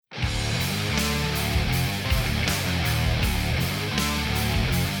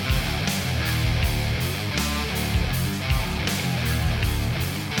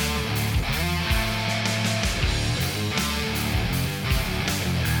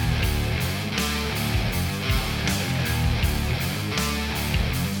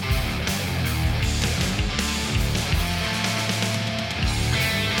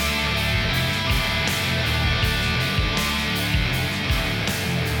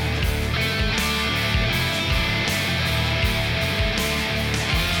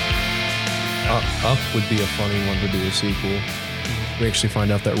Up would be a funny one to do a sequel. We actually find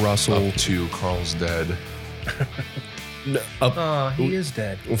out that Russell... Up to Carl's dead. He is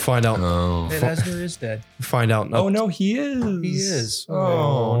dead. We'll find out... Ed Asner is dead. Find out... Oh, no, he is. He is.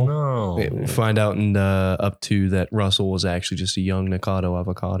 Oh, no. We'll find out in Up to that Russell was actually just a young Nikado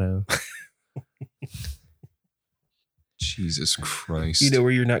avocado. Jesus Christ. You know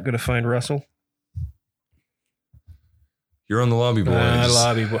where you're not going to find Russell? You're on the Lobby Boys.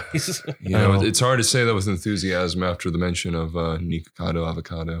 Lobby Boys. You know, it's hard to say that with enthusiasm after the mention of Nikado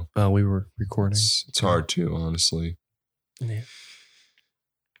avocado. We were recording. It's hard to, honestly. Yeah.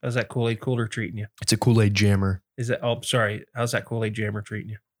 How's that Kool-Aid cooler treating you? It's a Kool-Aid jammer. Is that? Oh, sorry. How's that Kool-Aid jammer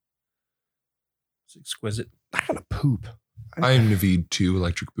treating you? It's exquisite. I gotta poop. I am Naveed 2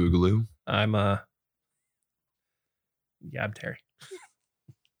 Electric Boogaloo. I'm Terry.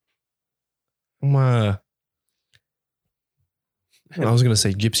 I was gonna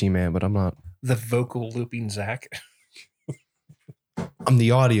say Gypsy Man, but I'm not. The vocal looping Zach. I'm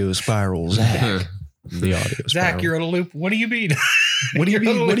the audio spiral Zach. The audio spiral. Zach, you're on a loop. What do you mean? What do you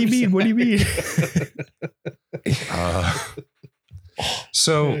mean? What do you mean? What do you mean?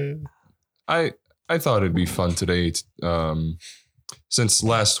 So I thought it'd be fun today, since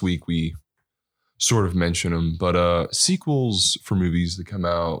last week we sort of mentioned them, but sequels for movies that come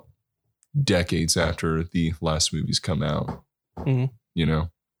out decades after the last movies come out. Mm-hmm. You know,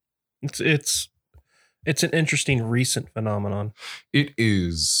 it's an interesting recent phenomenon. It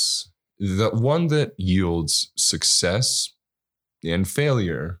is the one that yields success and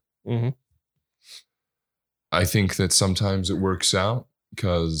failure. Mm-hmm. I think that sometimes it works out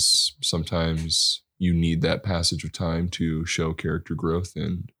because sometimes you need that passage of time to show character growth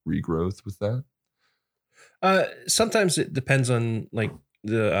and regrowth with that. Sometimes it depends on like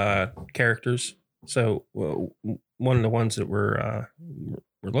the characters. So one of the ones that we're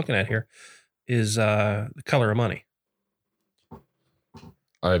looking at here is The Color of Money.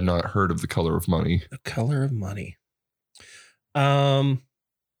 I have not heard of The Color of Money. The Color of Money. It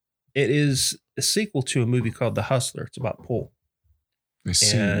is a sequel to a movie called The Hustler. It's about pool. I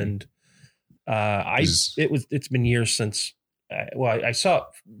see. And it's been years since. I saw it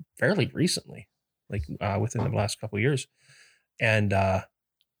fairly recently, like within the last couple of years, and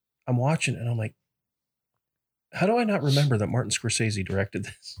I'm watching it and I'm like, how do I not remember that Martin Scorsese directed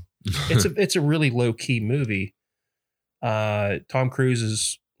this? It's a really low key movie. Tom Cruise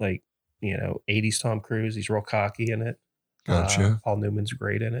is like, 80s Tom Cruise. He's real cocky in it. Gotcha. Paul Newman's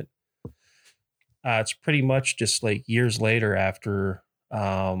great in it. It's pretty much just like years later after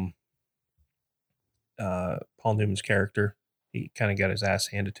Paul Newman's character, he kind of got his ass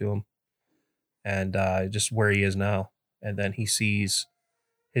handed to him, and just where he is now. And then he sees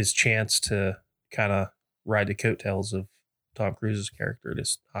his chance to kind of ride the coattails of Tom Cruise's character,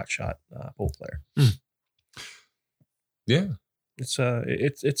 this hotshot pool player. Yeah, it's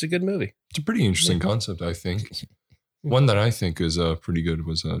a good movie. It's a pretty interesting concept, I think. One that I think is pretty good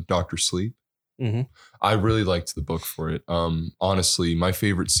was Dr. Sleep. Mm-hmm. I really liked the book for it. Honestly, my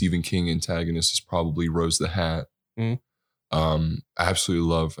favorite Stephen King antagonist is probably Rose the Hat. Mm-hmm. I absolutely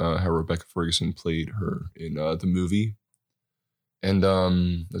love how Rebecca Ferguson played her in the movie. And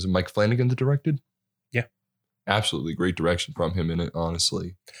is it Mike Flanagan that directed? Yeah. Absolutely great direction from him in it,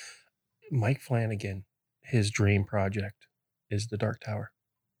 honestly. Mike Flanagan, his dream project is The Dark Tower.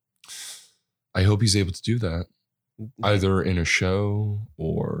 I hope he's able to do that, either in a show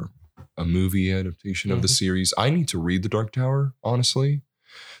or a movie adaptation of the series. I need to read The Dark Tower, honestly.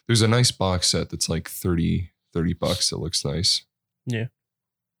 There's a nice box set that's like $30 that looks nice. Yeah.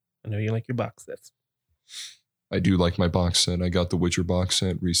 I know you like your box sets. I do like my box set. I got the Witcher box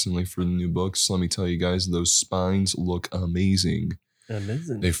set recently for the new books. Let me tell you guys, those spines look amazing.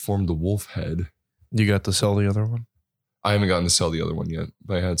 Amazing. They formed the wolf head. You got to sell the other one? I haven't gotten to sell the other one yet,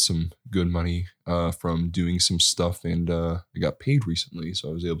 but I had some good money from doing some stuff, and I got paid recently, so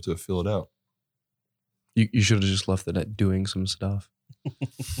I was able to fill it out. You should have just left it at doing some stuff.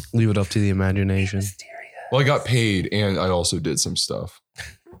 Leave it up to the imagination. Mysterious. Well, I got paid, and I also did some stuff.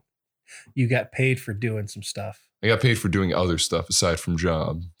 You got paid for doing some stuff. I got paid for doing other stuff aside from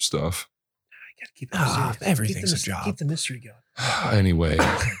job stuff. I gotta keep it mysterious. Everything's a job. Keep the mystery going. Anyway,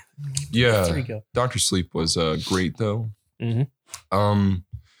 yeah, Mystery go. Dr. Sleep was great though. Mm-hmm.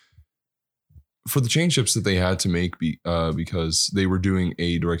 For the change-ups that they had to make because they were doing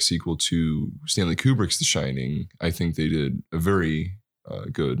a direct sequel to Stanley Kubrick's The Shining, I think they did a very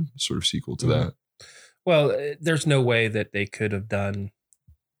good sort of sequel to that. Well, there's no way that they could have done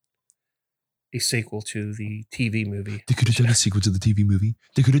a sequel to the TV movie. They could have done a sequel to the TV movie.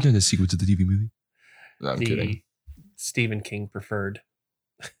 No, I'm kidding. Stephen King preferred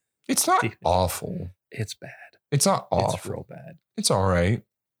It's not Stephen. awful. It's bad. It's not awful. It's real bad. It's all right.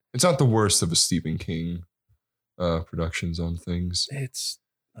 It's not the worst of a Stephen King productions on things. It's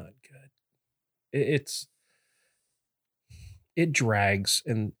not good. It drags,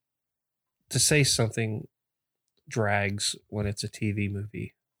 and to say something drags when it's a TV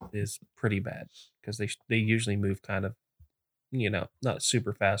movie is pretty bad because they usually move kind of, not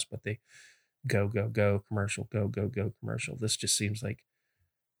super fast, but they go commercial, go commercial. This just seems like,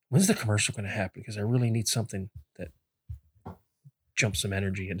 when's the commercial going to happen? Because I really need something that jumps some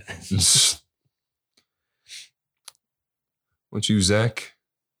energy into this. What's you, Zach?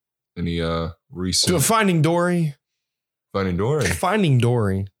 Any recent Finding Dory. Finding Dory? Finding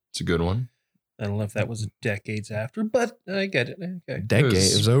Dory. It's a good one. I don't know if that was decades after, but I get it. Okay. Decade.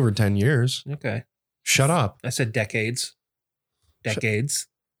 It was over 10 years. Okay. Shut up. I said decades. Decades.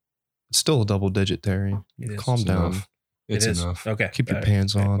 It's still a double digit, Terry. It is. Calm It's down. enough. It's It is. enough. Okay. Keep your All right.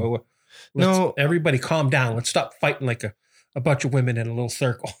 pants Okay. on. Well, No. everybody calm down. Let's stop fighting like a bunch of women in a little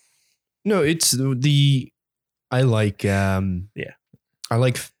circle. No, it's I like I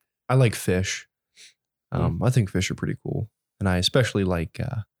like fish. I think fish are pretty cool. And I especially like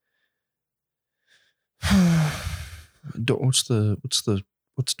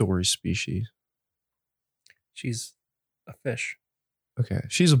what's Dory's species? She's a fish. Okay,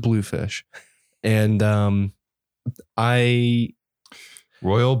 she's a bluefish. And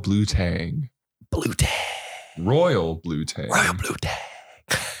Royal Blue Tang. Blue tang. Royal Blue Tang. Royal blue tang.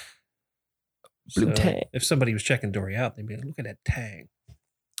 Blue So tang. if somebody was checking Dory out, they'd be like, look at that tang.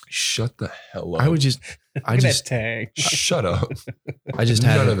 Shut the hell up. I would just Look I at just that tang. Shut up. I just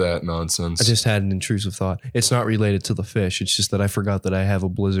had None of that nonsense. I just had an intrusive thought. It's not related to the fish. It's just that I forgot that I have a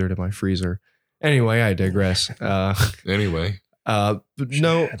blizzard in my freezer. Anyway, I digress. Anyway. But Should've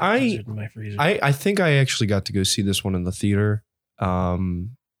no, had a blizzard in my freezer. I think I actually got to go see this one in the theater. Yeah,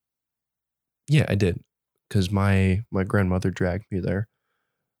 I did, because my grandmother dragged me there.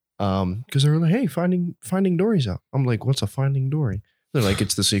 Because they were like, "Hey, Finding Dory's out." I'm like, "What's a Finding Dory?" They're like,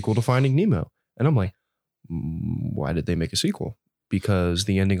 "It's the sequel to Finding Nemo," and I'm like, "Why did they make a sequel?" Because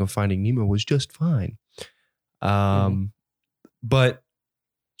the ending of Finding Nemo was just fine. But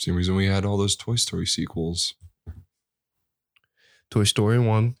Same reason we had all those Toy Story sequels. Toy Story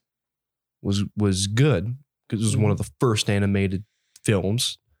 1 was good because it was one of the first animated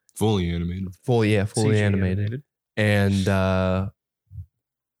films. Fully animated. Fully CG animated. And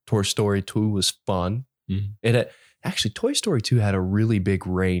Toy Story 2 was fun. Mhm. It actually, Toy Story 2 had a really big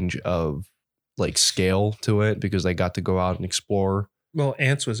range of like scale to it because they got to go out and explore. Well,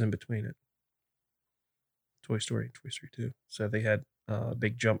 Ants was in between it. Toy Story and Toy Story 2. So they had a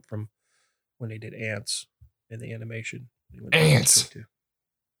big jump from when they did Ants in the animation. They went to Toy Ants. Story 2.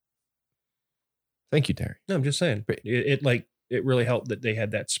 Thank you, Terry. No, I'm just saying. Great. It really helped that they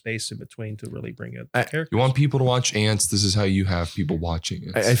had that space in between to really bring out the I- characters. You want people to watch Ants? This is how you have people watching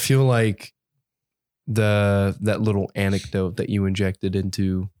it. I feel like that little anecdote that you injected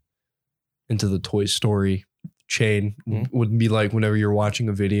into the Toy Story chain would be like whenever you're watching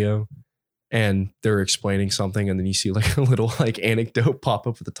a video and they're explaining something and then you see like a little like anecdote pop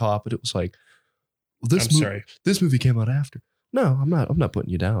up at the top and it was like, I'm sorry. this movie came out after. No, I'm not putting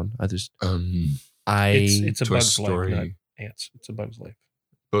you down. It's a Toy Bug's Life, not Story. Ants. It's a Bug's Life.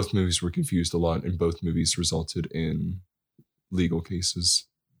 Both movies were confused a lot, and both movies resulted in legal cases.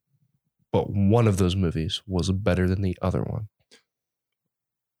 But one of those movies was better than the other one.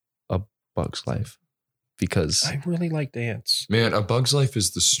 A Bug's Life. Because I really liked Ants. Man, A Bug's Life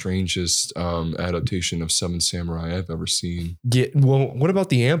is the strangest adaptation of Seven Samurai I've ever seen. what about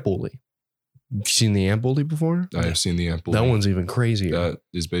the Ant Bully? Have you seen the Ant Bully before? I have seen the Ant Bully. That one's even crazier. That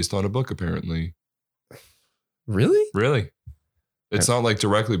is based on a book, apparently. Really? Really? It's not like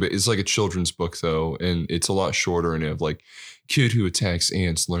directly, but it's like a children's book though, and it's a lot shorter. And they have like kid who attacks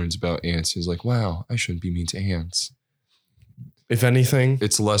ants learns about ants. He's like, wow, I shouldn't be mean to ants. If anything,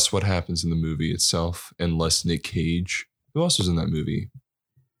 It's less what happens in the movie itself, and less Nick Cage. Who else was in that movie?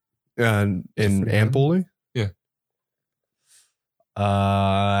 in Forgot. Ant Bully? Yeah.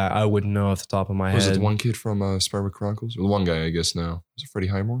 I wouldn't know off the top of my Was head. it the one kid from Spider-Man Chronicles? Or the one guy, I guess now. Was it Freddie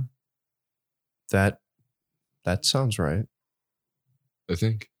Highmore? That sounds right. I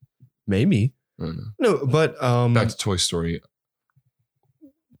think. Maybe. I don't know. No, but Back to Toy Story.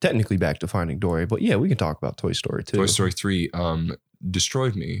 technically back to Finding Dory. But yeah, we can talk about Toy Story too. Toy Story 3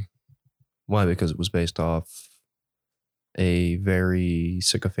 destroyed me. Why? Because it was based off a very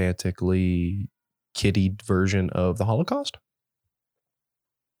sycophantically kiddied version of the Holocaust.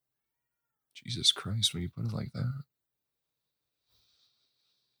 Jesus Christ, when you put it like that.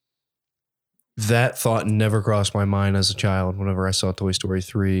 That thought never crossed my mind as a child whenever I saw Toy Story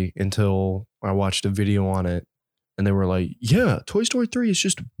 3 until I watched a video on it. And they were like, yeah, Toy Story 3 is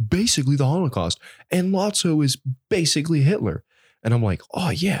just basically the Holocaust. And Lotso is basically Hitler. And I'm like,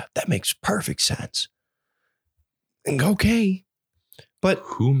 oh, yeah, that makes perfect sense. And okay. But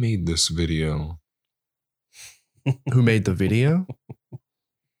Who made this video? who made the video?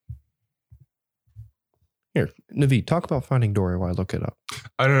 Here, Naveed, talk about Finding Dory while I look it up.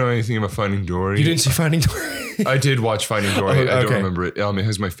 I don't know anything about Finding Dory. You didn't see Finding Dory? I did watch Finding Dory. Oh, I don't okay. remember it. It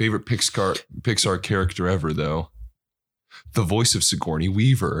has my favorite Pixar character ever, though. The voice of Sigourney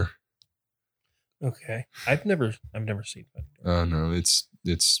Weaver. Okay. I've never seen it. No, it's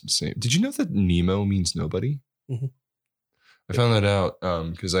the same. Did you know that Nemo means nobody? Mhm. I found that out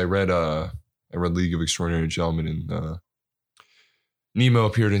because I read League of Extraordinary Gentlemen, and Nemo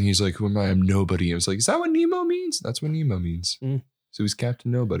appeared, and he's like, "Who am I? I'm nobody." I was like, "Is that what Nemo means?" That's what Nemo means. Mm. So he's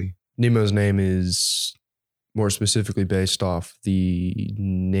Captain Nobody. Nemo's name is more specifically based off the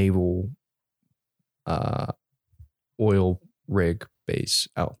naval oil rig base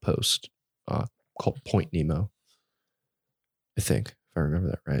outpost called Point Nemo. I think, if I remember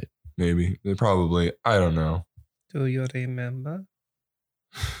that right. Maybe. Probably. I don't know. Do you remember?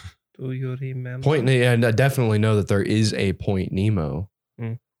 Do you remember? Point, and I definitely know that there is a Point Nemo.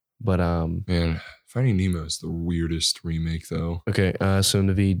 Mm. But Man, Finding Nemo is the weirdest remake, though. okay, so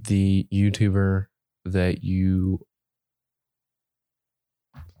Naveed, the YouTuber that you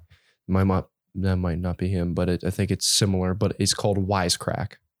that might not be him, but I think it's similar, but it's called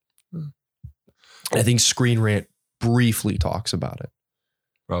Wisecrack. Hmm. I think Screen Rant briefly talks about it.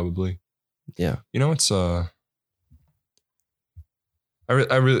 Probably. Yeah. You know, it's I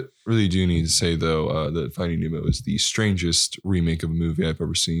really do need to say though that Finding Nemo is the strangest remake of a movie I've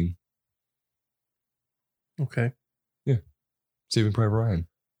ever seen. Okay. Saving Private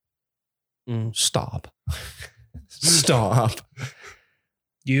Ryan. Stop. Stop.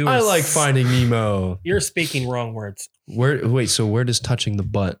 You. I like Finding Nemo. You're speaking wrong words. So where does touching the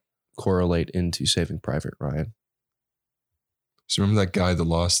butt correlate into Saving Private Ryan? So remember that guy that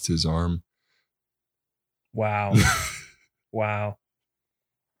lost his arm? Wow. Wow.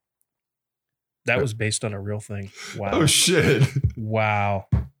 That was based on a real thing. Wow. Oh shit! Wow.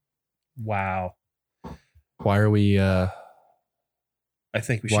 Wow. Why are we I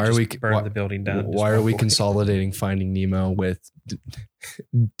think we should Why are just we- burn why- the building down. and just why are walk we away. consolidating Finding Nemo with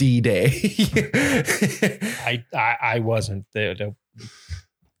D-Day? I wasn't. I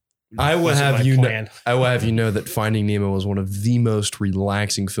would wasn't have my you know, plan. I will have you know that Finding Nemo was one of the most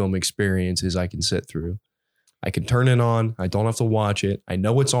relaxing film experiences I can sit through. I can turn it on. I don't have to watch it. I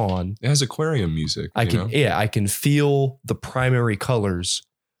know it's on. It has aquarium music. I you know? I can feel the primary colors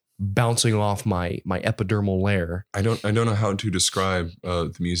bouncing off my epidermal layer. I don't know how to describe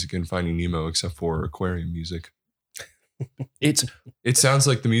the music in Finding Nemo except for aquarium music. It's It sounds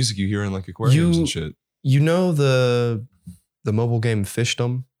like the music you hear in like aquariums and shit. you know the mobile game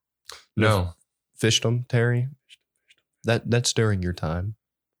Fishdom? No, Fishdom, Terry? That's during your time.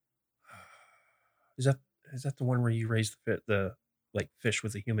 Is that the one where you raise the like fish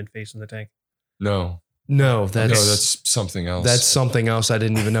with a human face in the tank? no, No, that's something else. that's something else I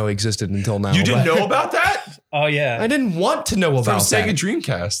didn't even know existed until now. you didn't but- know about that Oh yeah. I didn't want to know from about Sega that.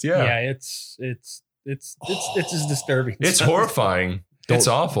 Dreamcast. yeah. Yeah, It's as disturbing. it's Sounds- horrifying. It's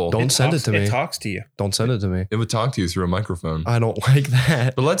awful. don't send it talks- to me. It talks to you. Don't send it to me. It would talk to you through a microphone. I don't like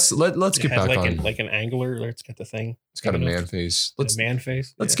that. But let's It get has back like on. like an angler. Let's get the thing. It's got a Got man face. A man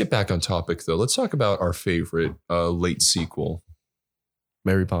face. Let's Yeah. get back on topic though. Let's talk about our favorite late sequel,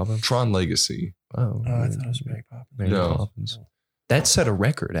 Mary Poppins. Tron Legacy. Oh, Oh, I thought it was Mary Poppins. Mary No. Poppins. That set a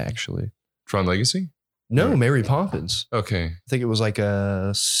record, actually. Tron Legacy? No, Right. Mary Poppins. Okay. I think it was like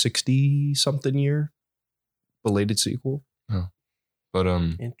a 60-something year belated sequel. But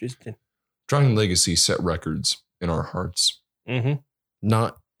Interesting. Tron Legacy set records in our hearts. Mm-hmm.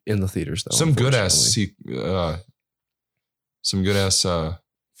 Not in the theaters, though. Some good ass unfortunately.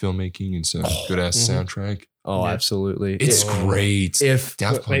 filmmaking and some good ass Mhm. soundtrack. Oh, Yeah. absolutely. It's great. If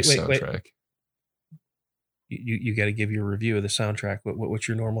Daft Wait, Punk wait. soundtrack. You got to give your review of the soundtrack. What's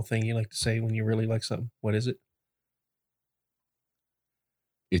your normal thing you like to say when you really like something? What is it?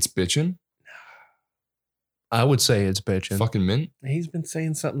 It's bitchin'. I would say it's bitchin'. Fucking mint. He's been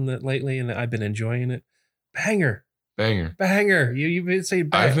saying something that lately, and I've been enjoying it. Banger, Banger. banger. You've been saying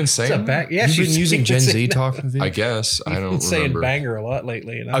banger. I've been saying that? Yes, You've been using Gen Z talk. I guess. I You've don't been saying remember. banger a lot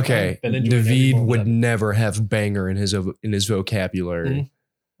lately. And Okay, I've been enjoying every David moment would of it. never have banger in his vocabulary. Mhm.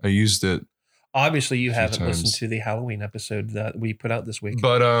 I used it. Obviously, you a few haven't listened times. to the Halloween episode that we put out this week.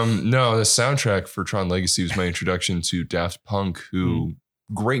 But no, the soundtrack for Tron Legacy was my introduction to Daft Punk, who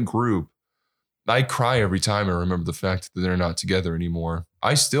great group. I cry every time I remember the fact that they're not together anymore.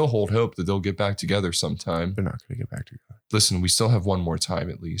 I still hold hope that they'll get back together sometime. They're not going to get back together. Listen, we still have one more time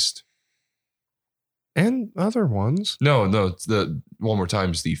at least. And other ones. No, the one more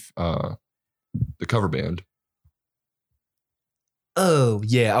time is the cover band. Oh,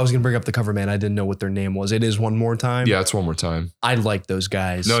 yeah. I was going to bring up the cover band. I didn't know what their name was. It is One More Time. Yeah, it's One More Time. I like those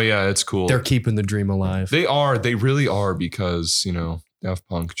guys. No, yeah, it's cool. They're keeping the dream alive. They are. They really are because, Daft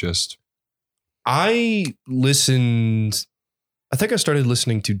Punk just... I think I started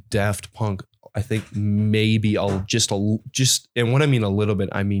listening to Daft Punk. I think maybe just, and when I mean a little bit,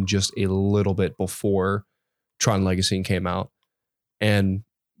 I mean just a little bit before Tron Legacy came out. And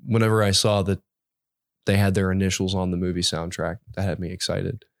whenever I saw that they had their initials on the movie soundtrack, that had me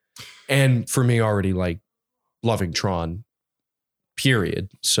excited. And for me, already like loving Tron,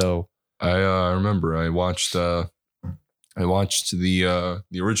 period. So I remember I watched the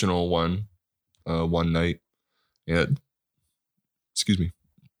original one one night, and excuse me,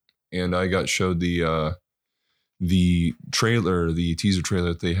 and I got showed the trailer, the teaser trailer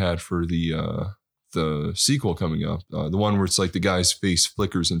that they had for the sequel coming up, the one where it's like the guy's face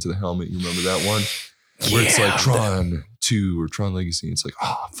flickers into the helmet. You remember that one? Where it's like Tron 2 or Tron Legacy. It's like,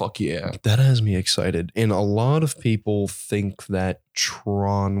 fuck yeah. That has me excited. And a lot of people think that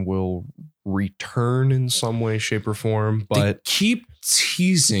Tron will return in some way, shape, or form. But they keep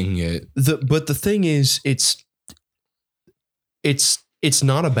teasing it. But the thing is, it's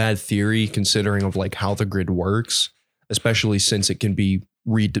not a bad theory considering of like how the grid works, especially since it can be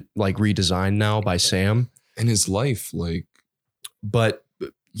redesigned now by Sam. And his life, but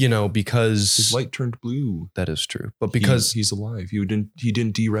because his light turned blue. That is true. But because he's alive, he didn't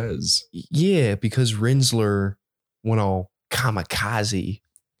derez. Yeah, because Rinsler went all kamikaze.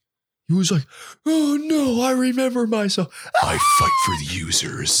 He was like, "Oh no, I remember myself. I fight for the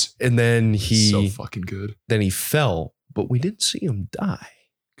users." And then so fucking good. Then he fell, but we didn't see him die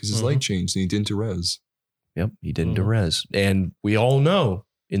because his light changed and he didn't derez. Yep, he didn't derez. And we all know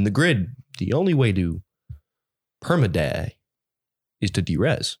in the grid, the only way to permadeath is to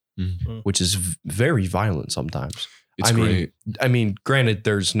derez, which is very violent sometimes. It's great. I mean, granted,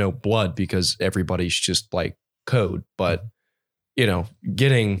 there's no blood because everybody's just like code, but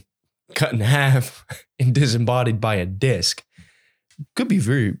getting cut in half and disembodied by a disc could be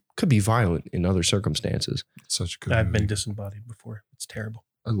violent in other circumstances. It's such a good I've movie. been disembodied before. It's terrible.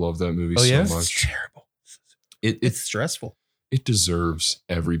 I love that movie yeah? so much. It's terrible. It's stressful. It deserves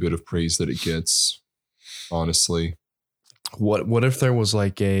every bit of praise that it gets. Honestly. What if there was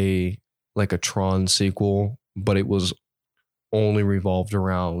like a Tron sequel, but it was only revolved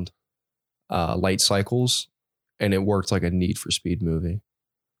around light cycles, and it worked like a Need for Speed movie?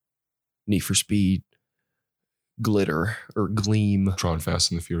 Need for Speed Glitter or Gleam. Tron Fast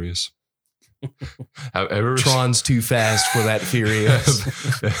and the Furious. Tron's too fast for that Furious.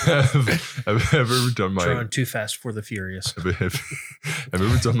 Have I ever done my Tron Too Fast for the Furious? Have I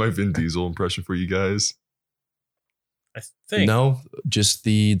ever done my Vin Diesel impression for you guys? I think no, just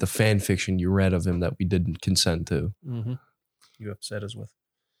the fan fiction you read of him that we didn't consent to. Mm-hmm. You upset us with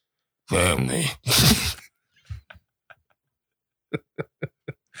family.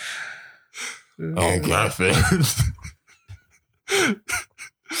 I got fans.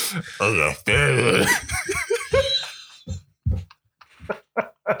 I got family.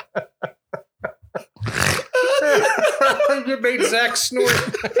 You made Zach snort.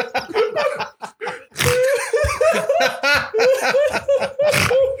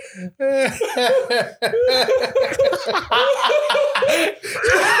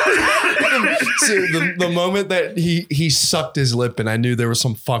 So the moment that he sucked his lip, and I knew there was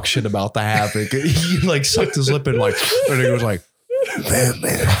some fuck shit about to happen. He like sucked his lip and he was like,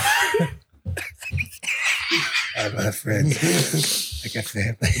 "Family." I got friends. I got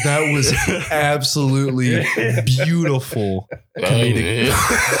family. That was absolutely beautiful comedic.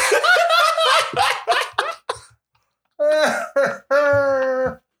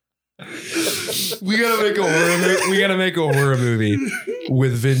 We gotta make a horror movie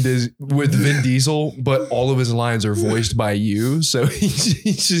with Vin Diesel, but all of his lines are voiced by you. So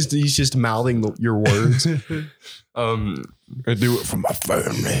he's just mouthing your words. I do it for my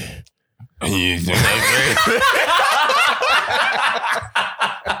family.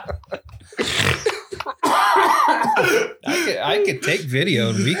 I could take video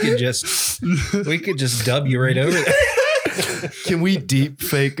and we could just dub you right over there. Can we deep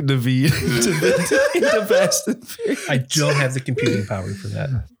fake Naveed into Fast and Furious? I don't have the computing power for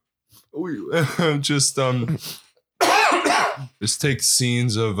that. Just take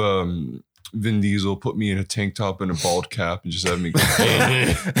scenes of Vin Diesel put me in a tank top and a bald cap and just have me.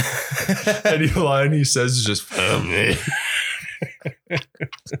 Any line he says is just family.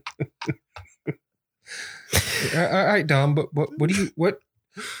 All right, Dom. But what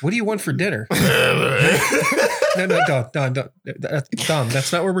do you want for dinner? No, Dom. Dom,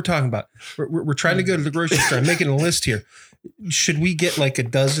 that's not what we're talking about. We're trying to go to the grocery store. I'm making a list here. Should we get like a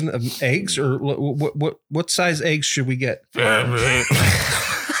dozen of eggs, or what size eggs should we get? Family.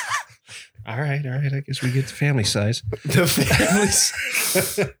 All right. I guess we get the family size. The family.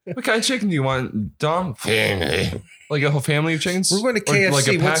 What kind of chicken do you want, Dom? Family. Like a whole family of chickens? We're going to KFC. Or like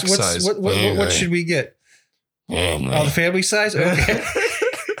a pack size? What should we get? Family. Oh, the family size? Okay.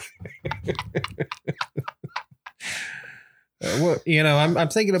 I'm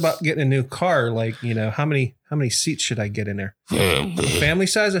thinking about getting a new car. Like, how many seats should I get in there? Family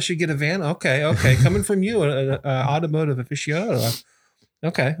size? I should get a van. Okay. Coming from you, an automotive aficionado.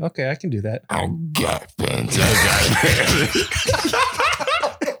 Okay, I can do that. I got fans.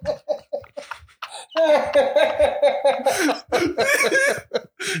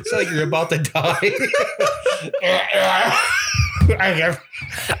 It's like you're about to die.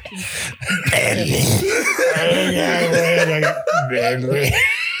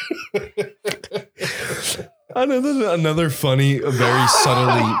 Another funny, very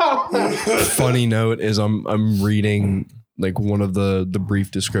subtly funny note is I'm reading like one of the brief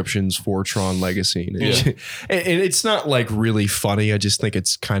descriptions for Tron Legacy. And it's not like really funny. I just think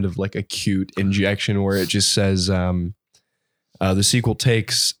it's kind of like a cute injection where it just says the sequel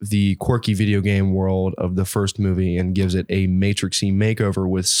takes the quirky video game world of the first movie and gives it a Matrixy makeover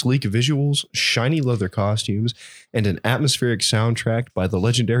with sleek visuals, shiny leather costumes, and an atmospheric soundtrack by the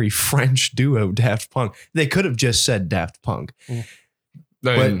legendary French duo Daft Punk. They could have just said Daft Punk.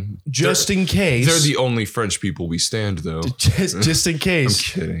 But just in case, they're the only French people we stand, though. Just in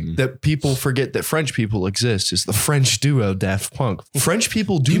case, I'm kidding. That people forget that French people exist, is the French duo Daft Punk. French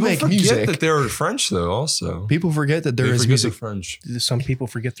people do People make forget music. that they're French, though. Also, People forget that there they is forget music. they're French. Some people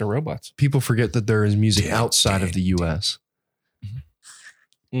forget they're robots. People forget that there is music outside of the U.S.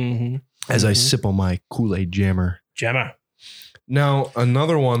 Mm-hmm. As I sip on my Kool-Aid jammer. Gemma. Now,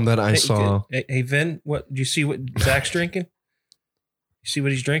 another one that I saw. Hey, Vin, do you see what Zach's drinking? You see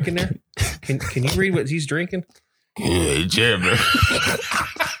what he's drinking there? Can you read what he's drinking? Jammer.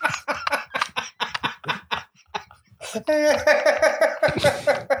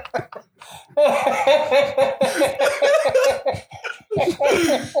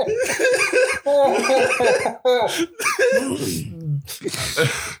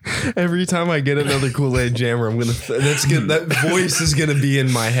 Every time I get another Kool-Aid jammer, I'm gonna. That's good. That voice is gonna be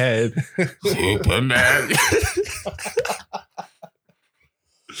in my head. Superman.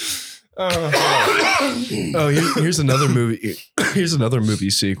 Here's another movie. Here's another movie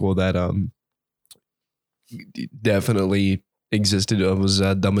sequel that definitely existed. It was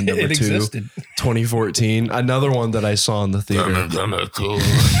Dumb and Dumber 2, existed. 2014. Another one that I saw in the theater.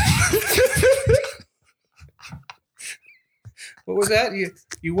 What was that?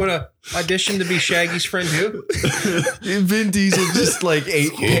 You want to audition to be Shaggy's friend who? Vin Diesel just like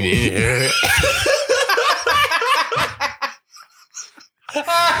ate.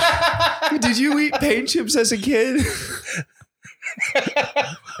 Did you eat paint chips as a kid?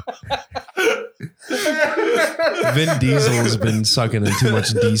 Vin Diesel has been sucking in too much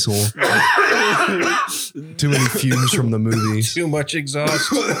diesel. Too many fumes from the movies. Too much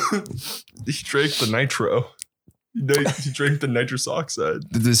exhaust. He drank the nitro. He drank the nitrous oxide.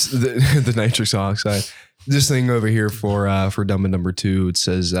 The nitrous oxide. This thing over here for Dumb and Dumber 2, it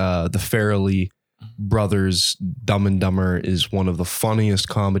says the Farrelly brothers' Dumb and Dumber is one of the funniest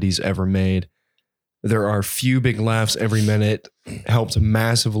comedies ever made. There are few big laughs every minute, helped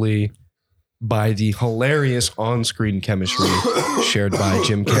massively by the hilarious on-screen chemistry shared by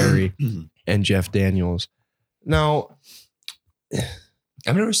Jim Carrey and Jeff Daniels. Now,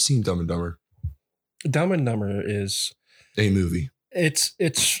 I've never seen Dumb and Dumber. Dumb and Dumber is a movie. It's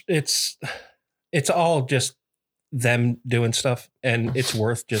all just them doing stuff, and it's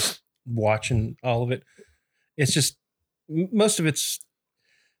worth just watching all of it. It's just most of it's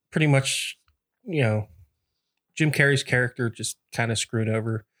pretty much, Jim Carrey's character just kind of screwed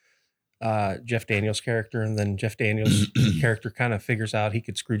over Jeff Daniels' character, and then Jeff Daniels' character kind of figures out he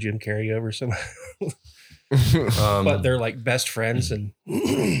could screw Jim Carrey over somehow. But they're like best friends, and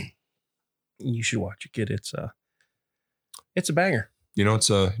you should watch it, kid. It's a banger. You know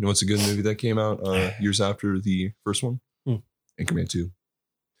what's a good movie that came out years after the first one? Anchorman 2.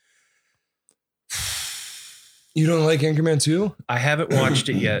 You don't like Anchorman 2? I haven't watched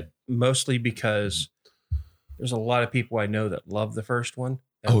it yet, mostly because there's a lot of people I know that love the first one,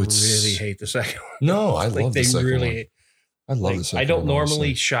 I Oh, it's- really hate the second one. No, I Like, love the they second really. one. I love the Like, second I don't one, normally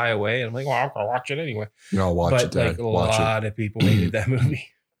honestly. shy away. I'm like, well, I'll watch it anyway. No, I'll watch but it, Dad. like a Watch it. lot of people hated that movie.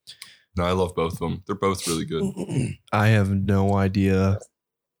 No, I love both of them. They're both really good. I have no idea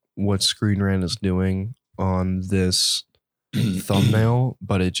what Screen Rant is doing on this thumbnail,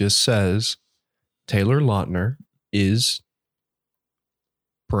 but it just says Taylor Lautner is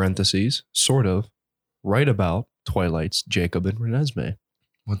parentheses sort of right about Twilight's Jacob and Renesmee.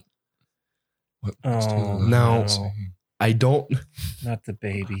 What Oh, No. no, I don't. not the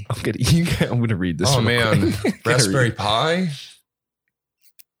baby. I'm gonna read this. Oh real man, quick. Raspberry Pi,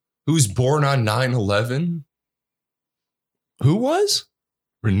 who's born on 9/11. Who was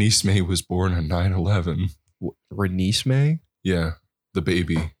Renesmee was born on 9/11. Renesmee? Yeah, the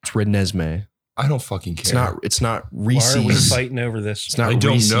baby. It's Renesmee. I don't fucking care. It's not. It's not Why are we Reese's. fighting over this? It's not I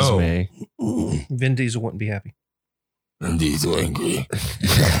don't Reese's know. May. Vin Diesel wouldn't be happy. And he's angry.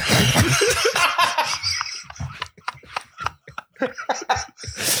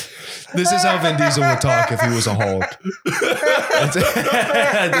 This is how Vin Diesel would talk if he was a Hulk.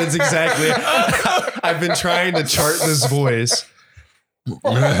 That's exactly. I've been trying to chart this voice.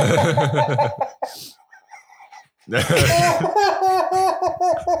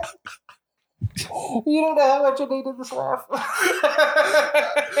 You don't know how much I needed this laugh.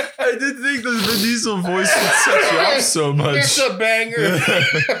 I did think the Vin Diesel voice would set you up so much. It's a banger.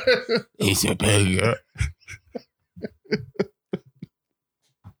 It's a banger.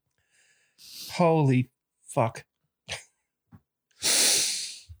 Holy fuck.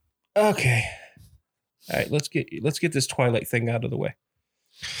 Okay. All right, let's get this Twilight thing out of the way.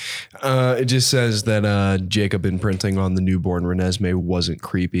 It just says that Jacob imprinting on the newborn Renesmee wasn't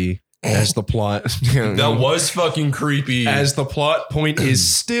creepy. As the plot, That was fucking creepy. as the plot point is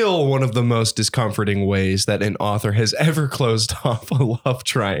still one of the most discomforting ways that an author has ever closed off a love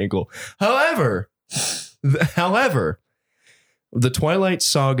triangle. However, the Twilight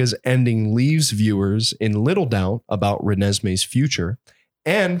Saga's ending leaves viewers in little doubt about Renesmee's future.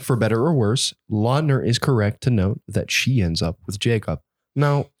 And for better or worse, Lautner is correct to note that she ends up with Jacob.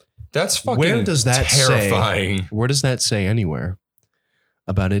 Now, That's fucking where does that terrifying. where does that say anywhere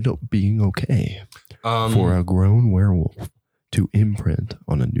about it being okay For for a grown werewolf to imprint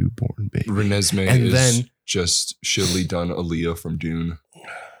on a newborn baby? Renesmee And is then- just shittily done Aaliyah from Dune.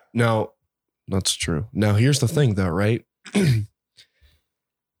 Now, that's true. Now, here's the thing, though, right?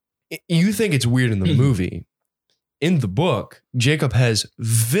 You think it's weird in the movie. In the book, Jacob has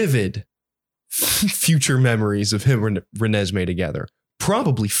vivid future memories of him and Renesmee together,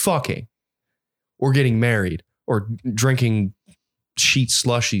 probably fucking or getting married or drinking sheet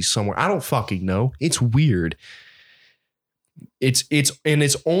slushies somewhere. I don't fucking know. It's weird. It's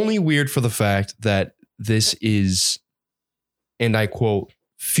only weird for the fact that this is, and I quote,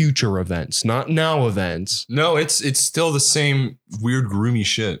 future events, not now events. No, it's still the same weird groomy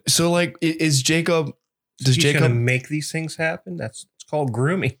shit. So like, is Jacob? Does He's Jacob gonna make these things happen? It's called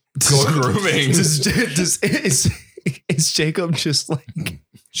grooming. Grooming. Is Jacob just like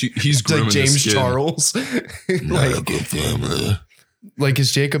He's grooming like James this kid. Charles? Like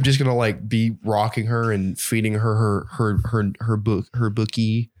is Jacob just gonna like be rocking her and feeding her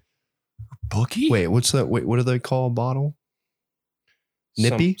bookie? Bookie? Wait, what's that? Wait, what do they call a bottle?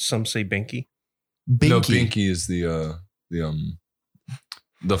 Nippy? Some say binky. Binky. No, Binky is the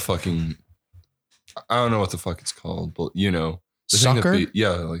fucking, I don't know what the fuck it's called, but you know, the thing that Sucker? yeah,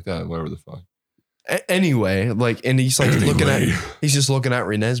 like that, whatever the fuck. Anyway, like, and he's like looking at, Anyway. he's just looking at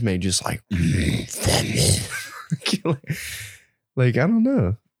Renesmee, just like, like I don't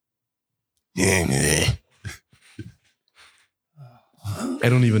know. I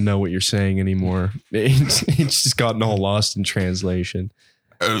don't even know what you're saying anymore. It's just gotten all lost in translation.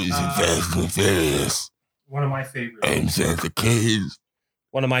 One of my favorite.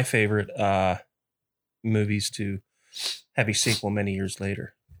 One of my favorite movies to have a sequel many years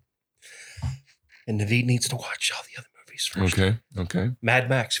later. And Naveed needs to watch all the other movies first. Okay. Mad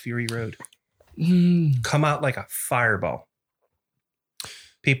Max Fury Road. Mm. Come out like a fireball.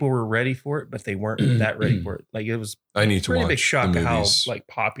 People were ready for it, but they weren't that ready for it. Like it was I need a to pretty watch big shock the at how movies. like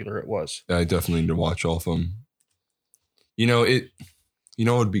popular it was. I definitely need to watch all of them. You know, it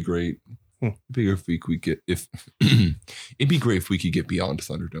would be great. It'd be great if we could get it'd be great if we could get beyond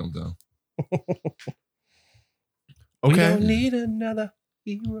Thunderdome though. We don't Okay. need another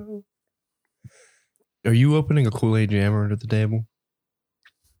hero. Are you opening a Kool-Aid jammer under the table?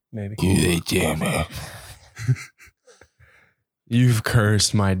 Maybe. You've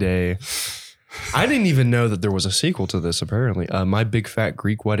cursed my day. I didn't even know that there was a sequel to this, apparently. My Big Fat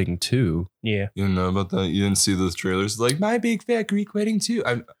Greek Wedding 2. Yeah. You didn't know about that? You didn't see those trailers? Like, My Big Fat Greek Wedding 2.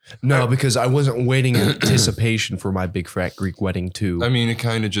 No, because I wasn't waiting in anticipation for My Big Fat Greek Wedding 2. I mean, it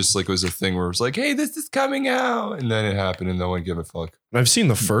kind of just like was a thing where it was like, hey, this is coming out. And then it happened and no one gave a fuck. I've seen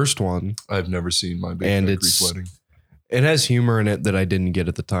the first one. I've never seen My Big And Fat it's- Greek Wedding. It has humor in it that I didn't get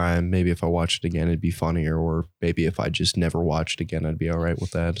at the time. Maybe if I watched it again, it'd be funnier. Or maybe if I just never watched again, I'd be all right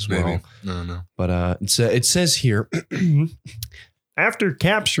with that as well. No. But it says here, after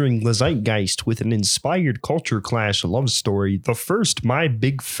capturing the zeitgeist with an inspired culture clash love story, the first My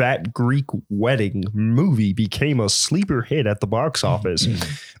Big Fat Greek Wedding movie became a sleeper hit at the box office.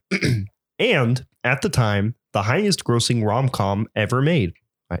 And at the time, the highest grossing rom-com ever made.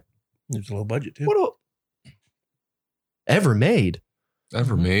 There's a low budget too. Ever made?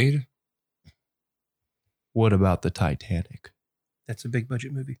 Ever made? What about the Titanic? That's a big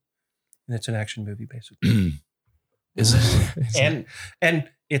budget movie. And it's an action movie, basically. Is it? And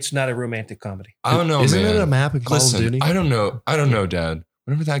it's not a romantic comedy. I don't know, Isn't man. it a map in Call of Listen, Duty? I don't know, Dad.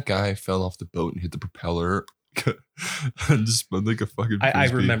 Whenever that guy fell off the boat and hit the propeller and just spun like a fucking I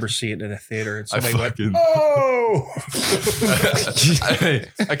frisbee. remember seeing it in a theater and I somebody went, fucking- oh!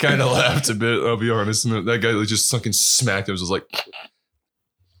 I kind of laughed a bit, I'll be honest. And that guy like, just fucking smacked him. I was like,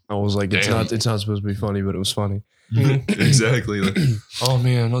 I was like, it's Damn. not supposed to be funny, but it was funny. exactly. Like, oh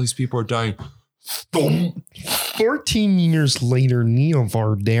man, all these people are dying. 14 years later, Nia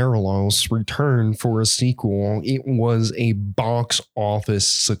Vardalos returned for a sequel. It was a box office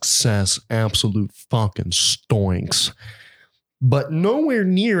success. Absolute fucking stoinks. But nowhere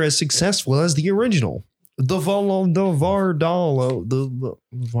near as successful as the original. What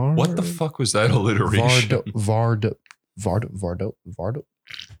the fuck was that alliteration?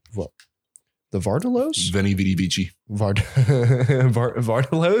 The Vardalos? Veni Vidi Vici. Vardalos?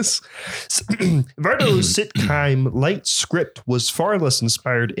 Vardalos' sitcom light script was far less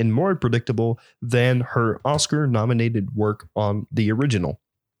inspired and more predictable than her Oscar-nominated work on the original.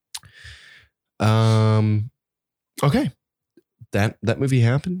 Okay. That movie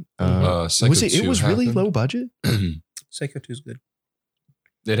happened. Psycho Was it 2 was really happened. low budget? Psycho 2 is good.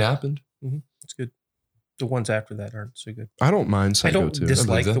 It happened. It's good. The ones after that aren't so good. I don't mind I Psycho don't 2.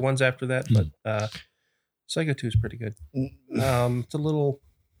 dislike that. the ones after that, but Psycho 2 is pretty good. It's a little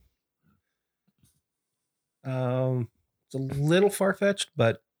far-fetched,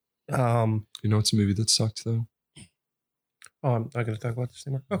 but You know what's a movie that sucked though? oh, I'm not going to talk about this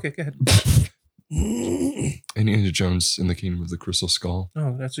anymore. Okay, go ahead. Indiana Jones in the Kingdom of the Crystal Skull.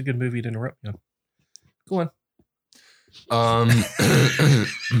 Oh, that's a good movie to interrupt you on. Go on.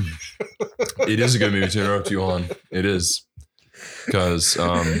 It is a good movie to interrupt you on. It is. Because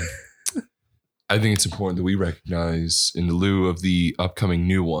I think it's important that we recognize, in lieu of the upcoming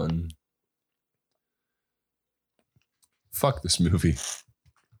new one, fuck this movie.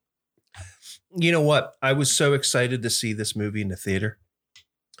 You know what? I was so excited to see this movie in the theater.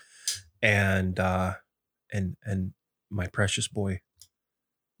 And my precious boy,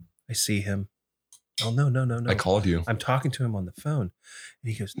 I see him. Oh, no. I called you. I'm talking to him on the phone,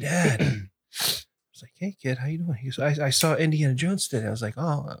 and he goes, Dad. I was like, hey, kid, how you doing? He goes, I saw Indiana Jones today. I was like,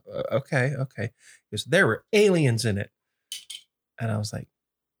 oh, okay. He goes, there were aliens in it. And I was like,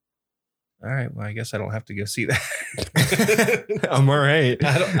 all right, well, I guess I don't have to go see that. I'm all right.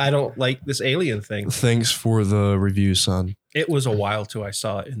 I don't like this alien thing. Thanks for the review, son. It was a while till I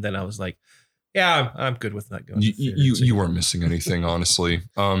saw it, and then I was like, yeah, I'm good with not going. to the theater. You weren't missing anything, honestly.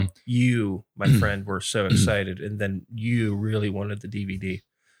 You, my friend, were so excited, and then you really wanted the DVD,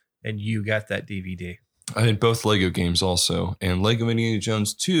 and you got that DVD. I had both Lego games also, and Lego Indiana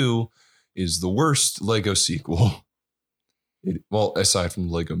Jones 2 is the worst Lego sequel. Well, aside from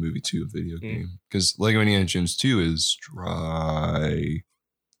the Lego Movie 2 video game, because Lego Indiana Jones 2 is dry.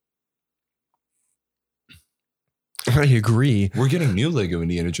 I agree. We're getting new Lego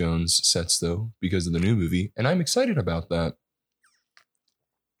Indiana Jones sets though because of the new movie, and I'm excited about that.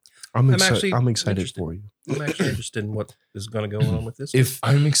 I'm actually excited interested. for you. I'm actually interested in what is going to go on with this. If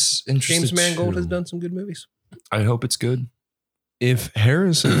I'm interested. James Mangold has too. done some good movies. I hope it's good. If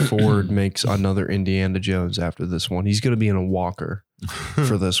Harrison Ford makes another Indiana Jones after this one, he's going to be in a walker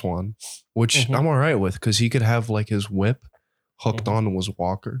for this one, which Mhm. I'm all right with because he could have like his whip hooked Mhm. onto his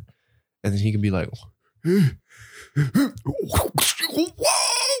walker, and then he can be like,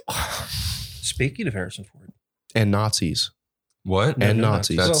 Speaking of Harrison Ford, and Nazis. What? And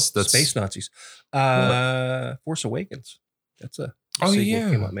Nazis. That's space Nazis. Force Awakens. That's a Oh, sequel. yeah.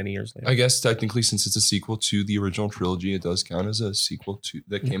 Came out many years later. I guess technically, since it's a sequel to the original trilogy, it does count as a sequel to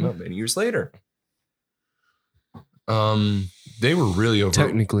that came out many years later. They were really over.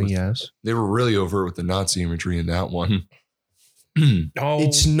 Technically, yes. They were really over with the Nazi imagery in that one. Oh,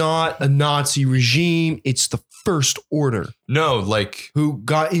 It's not a Nazi regime. It's the First Order No, like who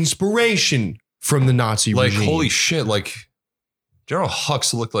got inspiration from the Nazi regime. holy shit, like General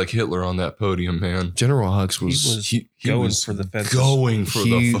Hux looked like Hitler on that podium, man. General Hux he was was He going was for the fences. going for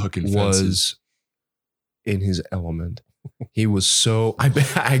he the fucking fences. was in his element. He was so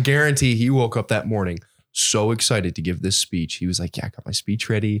I guarantee he woke up that morning so excited to give this speech. He was like, "Yeah, I got my speech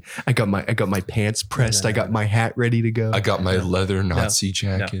ready. I got my pants pressed. No. I got my hat ready to go." I got my No. leather Nazi No,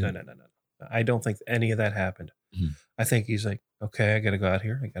 jacket. no. I don't think any of that happened. Mhm. I think he's like, okay, I got to go out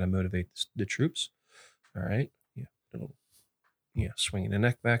here. I got to motivate the troops. All right. Yeah. Swinging the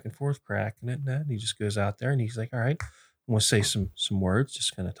neck back and forth, cracking it. And he just goes out there and he's like, all right, I'm going to say some words,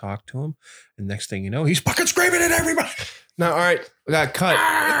 just going to talk to him. And next thing you know, he's fucking screaming at everybody. Now, all right, we got cut.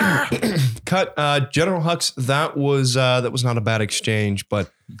 Cut. General Hux, that was not a bad exchange,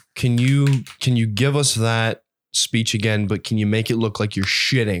 but can you give us that speech again? But can you make it look like you're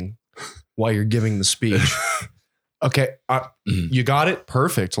shitting while you're giving the speech? Okay, you got it.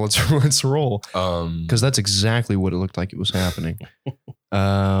 Perfect. Let's roll, because that's exactly what it looked like it was happening.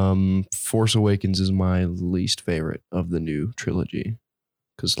 Force Awakens is my least favorite of the new trilogy,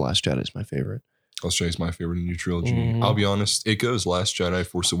 because Last Jedi is my favorite. Last Jedi is my favorite new trilogy. Mhm. I'll be honest, it goes Last Jedi,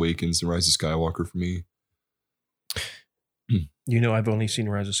 Force Awakens, and Rise of Skywalker for me. You know, I've only seen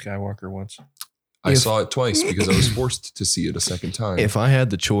Rise of Skywalker once. I If- saw it twice because I was forced to see it a second time. If I had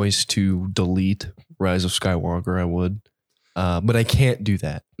the choice to delete Rise of Skywalker, I would, but I can't do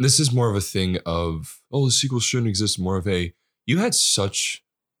that. This is more of a thing of, oh, the sequel shouldn't exist. More of a, you had such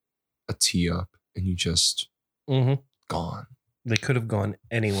a tee up and you just Mm-hmm. gone. They could have gone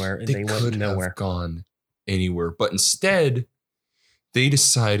anywhere and they, went could nowhere. have gone anywhere. But instead, they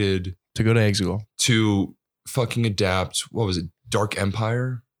decided To go to Exegol. to fucking adapt, what was it, Dark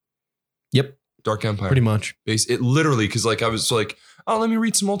Empire? Yep, Dark Empire. pretty much. It literally, because like I was like, oh, let me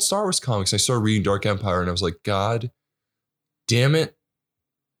read some old Star Wars comics. I started reading Dark Empire and I was like, God damn it.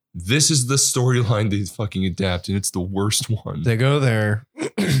 This is the storyline they fucking adapt, and it's the worst one. They go there.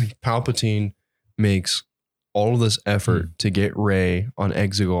 Palpatine makes all of this effort to get Rey on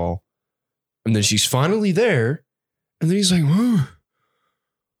Exegol, and then she's finally there, and then he's like, "Whoa,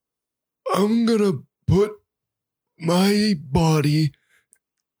 I'm gonna put my body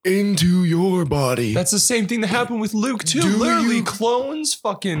into your body. That's the same thing that happened with Luke too. Do Literally, you- clones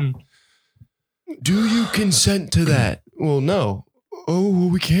fucking. Do you consent to that?" Well, no. Oh, well,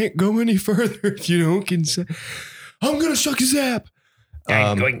 we can't go any further if you don't consent. I'm gonna suck his zap.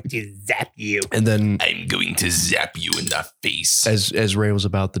 I'm going to zap you. And then I'm going to zap you in the face. as Rey was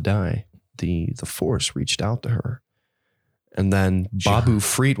about to die, the Force reached out to her, and then Babu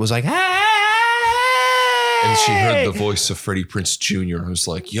Fried was like, "Ah!" And she heard the voice of Freddie Prinze Jr. who was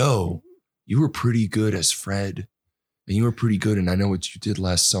like, yo, you were pretty good as Fred. And you were pretty good, and I know what you did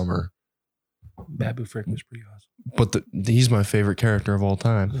last summer. Babu Frick was pretty awesome. But he's my favorite character of all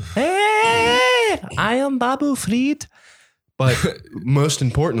time. Hey, I am Babu Fried. But most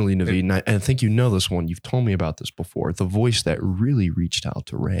importantly, Naveed, and I think you know this one, you've told me about this before, the voice that really reached out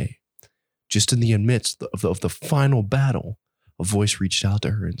to Rey, just in the midst of the final battle, a voice reached out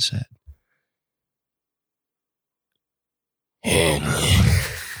to her and said,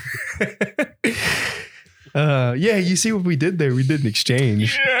 yeah, you see what we did there? We did an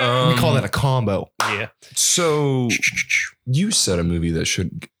exchange. We call that a combo. Yeah. So you said a movie that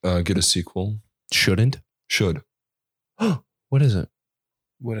should get a sequel. Shouldn't. Should. What is it?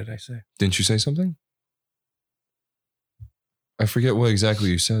 What did I say? Didn't you say something? I forget what exactly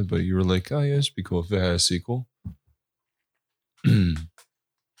you said, but you were like, oh, yeah, it'd be cool if it had a sequel. Blade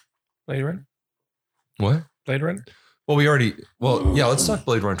Runner? What? Blade Runner? Well, yeah, let's talk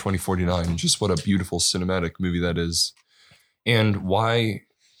Blade Runner 2049 and just what a beautiful cinematic movie that is. And why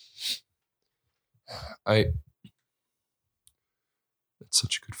it's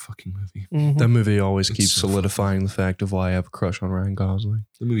such a good fucking movie. That movie always It's keeps so solidifying the fact of why I have a crush on Ryan Gosling.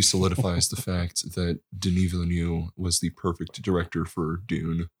 The movie solidifies the fact that Denis Villeneuve was the perfect director for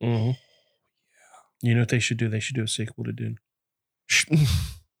Dune. Mm-hmm. You know what they should do? They should do a sequel to Dune.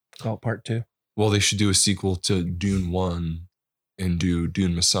 Call it Part 2. Well, they should do a sequel to Dune 1 and do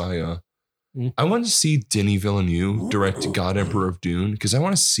Dune Messiah. Mm. I want to see Denis Villeneuve direct God Emperor of Dune because I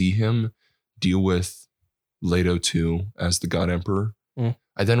want to see him deal with Leto 2 as the God Emperor. Mm.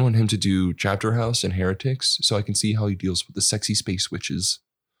 I then want him to do Chapter House and Heretics so I can see how he deals with the sexy space witches.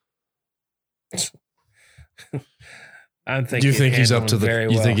 I'm thinking. Do you think he's up to very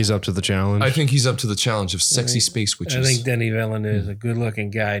the? You well. think he's up to the challenge? I think he's up to the challenge of sexy think- space I witches. think Denny Villeneuve is a good-looking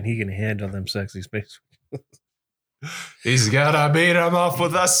guy, and he can handle them sexy space. He's gotta beat him off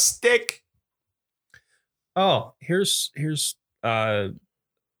with a stick. Oh, here's a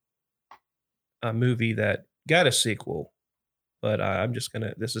movie that got a sequel, but I'm just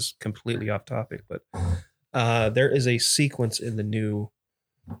gonna. This is completely off topic, but there is a sequence in the new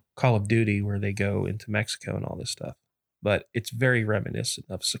Call of Duty where they go into Mexico and all this stuff, but it's very reminiscent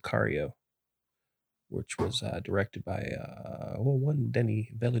of Sicario, which was directed by one Denis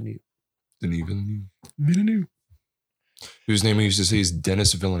Villeneuve. Villeneuve. Whose name I used to say is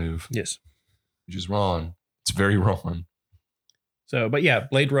Dennis Villeneuve, Yes. which is wrong. It's very wrong. So, but yeah,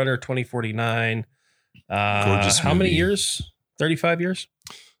 Blade Runner 2049. Gorgeous How many movie. years? 35 years?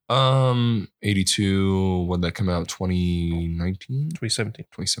 82. When that come out? 2019, 2017.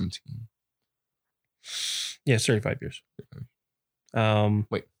 2017. Yeah, it's 35 years.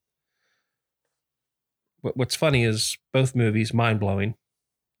 Wait. What's funny is both movies, mind blowing.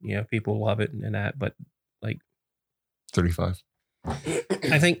 You know, people love it and that, but 35.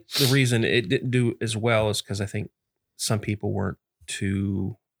 I think the reason it didn't do as well is because I think some people weren't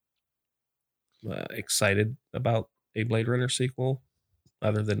too excited about a Blade Runner sequel,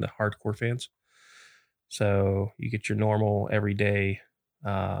 other than the hardcore fans. So you get your normal everyday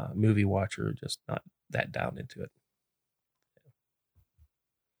movie watcher just not that down into it.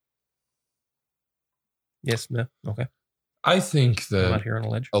 Yes, no, okay. I think I'm that out here on a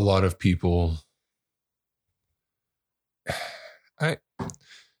ledge. a lot of people.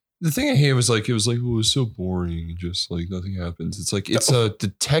 The thing I hate was it was oh, it's so boring and just like nothing happens. It's like it's a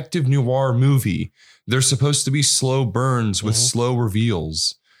detective noir movie. They're supposed to be slow burns with slow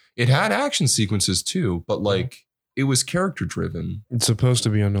reveals. It had action sequences too, but like it was character driven. It's supposed to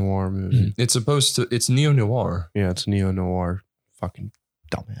be a noir movie. It's neo noir. Yeah, it's neo noir. Fucking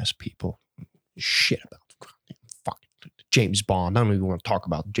dumbass people. Shit about fucking James Bond. I don't even want to talk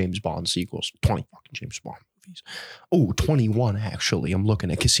about James Bond sequels. 20 fucking James Bond movies. Oh, 21 actually. I'm looking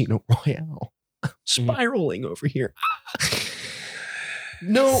at Casino Royale. Spiraling over here.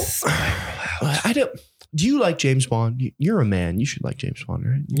 No. I don't. Do you like James Bond? You're a man. You should like James Bond,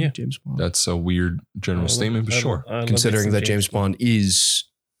 right? You like James Bond. That's a weird general statement, but sure. Considering that James Bond is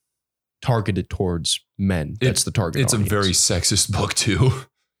targeted towards men. That's the target It's audience. a very sexist book too.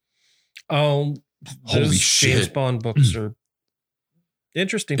 Oh, Holy those shit. James Bond books are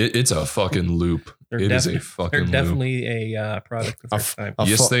interesting. It's a fucking loop. It is a fucking They're loop. definitely a product of their time.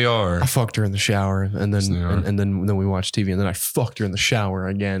 Yes, they are. I fucked her in the shower, and Yes, then they are. and then we watched TV, and then I fucked her in the shower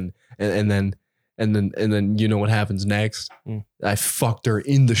again, and then you know what happens next? I fucked her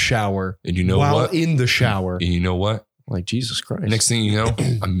in the shower, And you know while what? in the shower. And you know what? Like Jesus Christ! Next thing you know,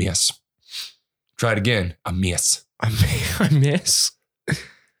 a miss. Try it again. A miss. I miss.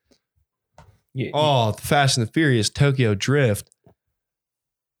 Yeah, Oh, the Fast and the Furious Tokyo Drift.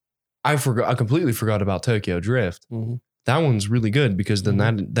 I completely forgot about Tokyo Drift. Mhm. That one's really good because then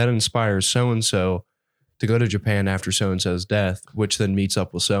that inspires so and so to go to Japan after so and so's death, which then meets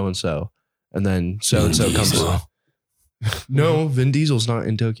up with so and then so and so comes. No, Vin Diesel's not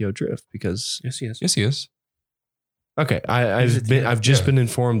in Tokyo Drift because Yes, he is. Yes, he is. okay, I've just been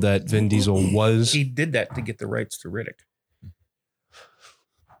informed that Vin Diesel was He did that to get the rights to Riddick.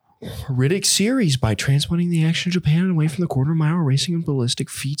 Riddick series by transplanting the action of Japan away from the quarter mile racing and ballistic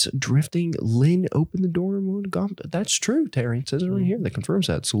feats drifting. Lin opened the door and moved to That's true, Terry. It says it right here. That confirms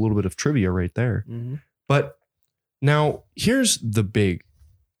that. It's a little bit of trivia right there. Mm-hmm. But now here's the big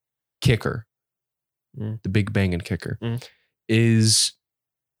kicker. The big banging kicker is,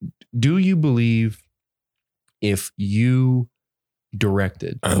 do you believe if you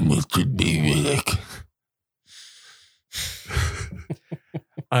directed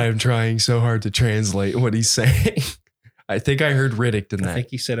I am trying so hard to translate what he's saying. I think I heard Riddick in I that. think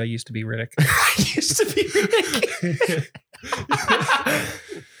he said I used to be Riddick. I used to be Riddick.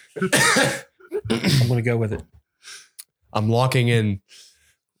 I'm going to go with it. I'm locking in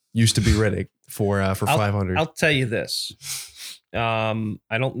used to be Riddick for 500. I'll tell you this.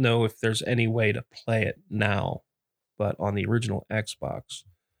 I don't know if there's any way to play it now, but on the original Xbox,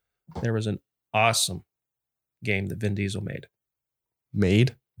 there was an awesome game that Vin Diesel made.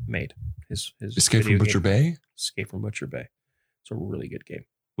 His Escape from video Butcher game. Bay, Escape from Butcher Bay. It's a really good game.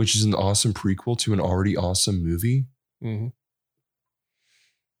 which is an awesome prequel to an already awesome movie. Mm-hmm.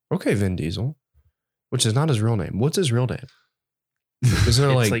 Okay, Vin Diesel, which is not his real name. What's his real name? Isn't it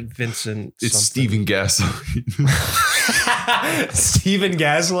It's like like Vincent. It's something. Stephen Gasoline. Stephen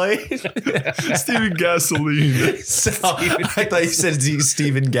Gaslight? Stephen Gasoline. So, I thought you said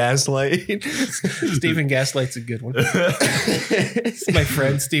Stephen Gaslight. Stephen Gaslight's a good one. It's my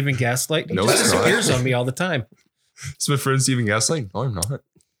friend Stephen Gaslight. He No, just it's not. disappears on me all the time. It's my friend Stephen Gaslight. No, I'm not.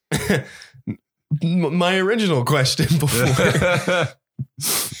 My original question before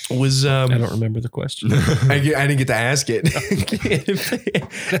was I don't remember the question. I didn't get to ask it.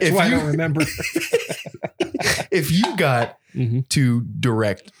 That's why I don't remember. If you got Mhm. to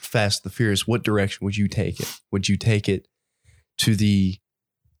direct Fast and the Furious, what direction would you take it? Would you take it to the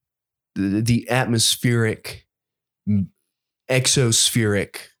atmospheric,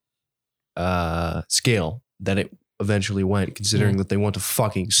 exospheric scale that it eventually went, considering that they went to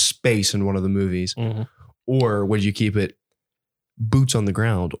fucking space in one of the movies? Mhm. Or would you keep it boots on the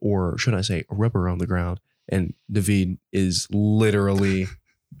ground, or should I say rubber on the ground? And David is literally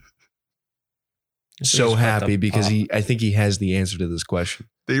so happy because I think he has the answer to this question.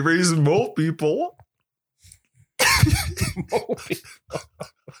 They raise mole people.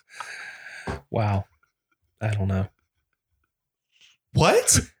 Wow. I don't know.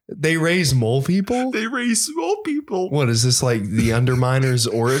 What? They raise mole people? They raise mole people. What is this, like the Underminer's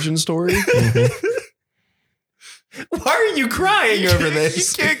origin story? Why are you crying over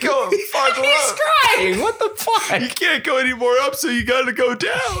this? You can't go farther He's up. crying. What the fuck? You can't go any more up, so you got to go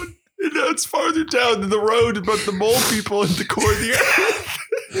down. And now it's farther down than the road, but the mole people in the core of the earth.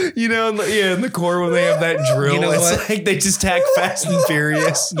 You know, in the core when they have that drill, You know it's what? like they just tack Fast and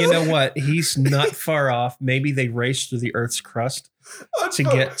Furious. You know what? He's not far off. Maybe they race through the Earth's crust to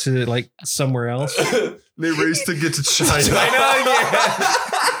get to like somewhere else. They race to get to China.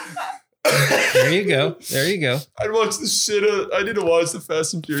 There you go. There you go. I'd watch the shit out. I need to watch the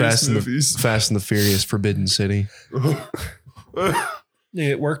Fast and Furious movies. Fast and the Furious Forbidden City.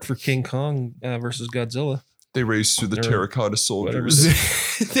 It worked for King Kong versus Godzilla. They race through the Or terracotta whatever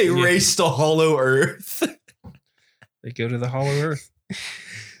soldiers. They Yeah. race to Hollow Earth. They go to the Hollow Earth.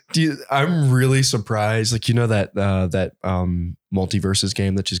 I'm really surprised. Like, you know that Multiverses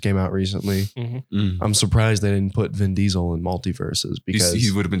game that just came out recently? Mm. I'm surprised they didn't put Vin Diesel in Multiverses because He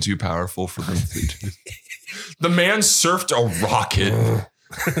would have been too powerful for them to do. The man surfed a rocket.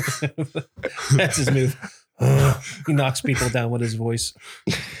 That's his move. He knocks people down with his voice.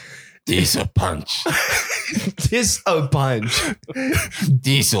 Diesel punch. this a punch.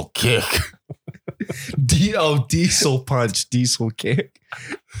 Diesel kick. Diesel punch, diesel kick.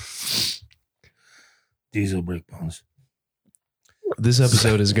 Diesel brake bones. This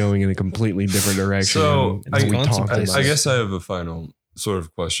episode is going in a completely different direction. So, than we I- talked I- about. I guess I have a final sort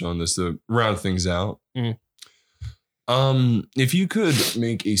of question on this to round things out. Mm. If you could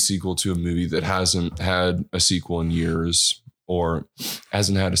make a sequel to a movie that hasn't had a sequel in years or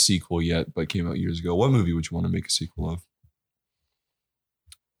hasn't had a sequel yet but came out years ago, what movie would you want to make a sequel of?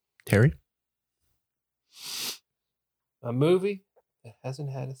 Terry? A movie that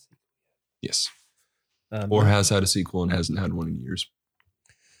hasn't had a sequel. Yes. Or has had a sequel and hasn't had one in years.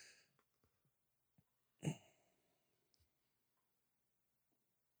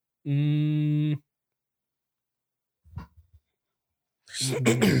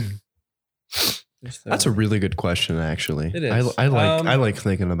 That's a really good question, actually. It is. I like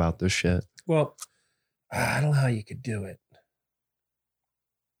thinking about this shit. Well, I don't know how you could do it.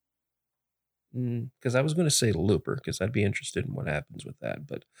 Because I was going to say Looper, because I'd be interested in what happens with that.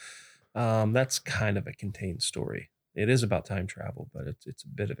 But that's kind of a contained story. It is about time travel, but it's a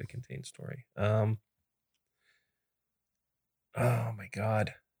bit of a contained story. Oh my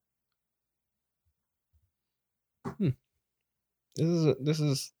God. This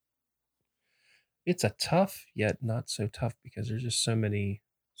is it's a tough yet not so tough because there's just so many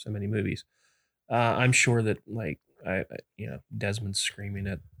movies. I'm sure that like Desmond's screaming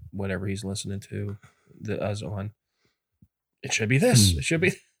at whatever he's listening to us on. It should be this. It should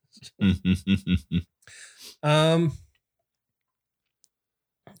be. I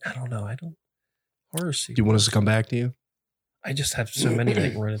don't know. Horror sequels. Do you want us to come back to you? I just have so many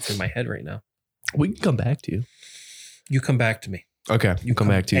like running through my head right now. We can come back to you. You come back to me. Okay, you come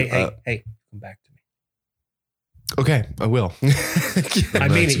back to you. Hey, come back to me. Okay, I will. I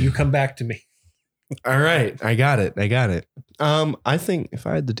mean it. You come back to me. All right, I got it. I think if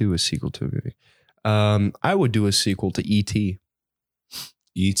I had to do a sequel to a movie, I would do a sequel to E.T.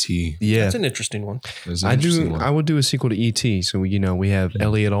 E.T. Yeah, That's an interesting one. That's an I interesting do. one. I would do a sequel to E.T. So we have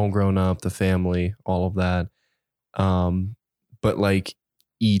Elliot all grown up, the family, all of that. But like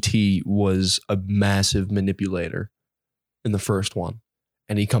E.T. was a massive manipulator in the first one,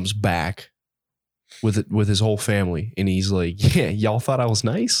 and he comes back with his whole family, and he's like, "Yeah, y'all thought I was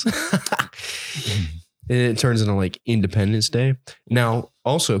nice." And it turns into like Independence Day. Now,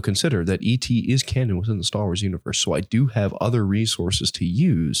 also consider that E.T. is canon within the Star Wars universe, so I do have other resources to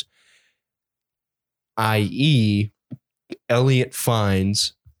use, i.e., Elliot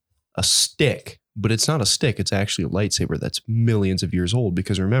finds a stick, but it's not a stick. It's actually a lightsaber that's millions of years old.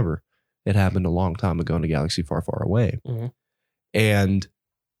 Because remember, It happened a long time ago in a galaxy far, far away. Mhm. And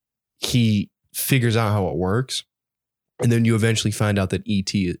he figures out how it works. And then you eventually find out that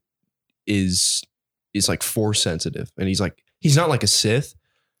E.T. is like force sensitive. And he's not like a Sith,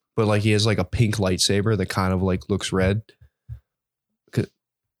 but like he has like a pink lightsaber that kind of like looks red.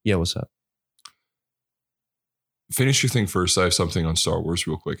 Yeah, what's up? Finish your thing first. I have something on Star Wars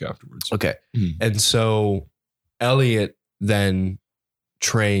real quick afterwards. Okay. Mhm. And so Elliot then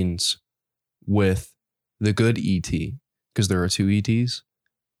trains with the good ET because there are two ETs.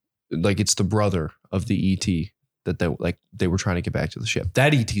 Like it's the brother of the ET that they were trying to get back to the ship.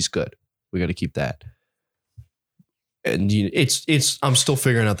 That ET's good. We got to keep that. And it's I'm still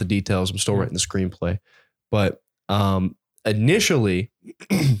figuring out the details. I'm still writing the screenplay. But initially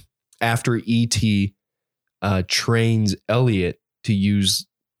after ET trains Elliot to use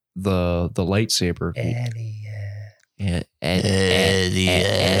the lightsaber.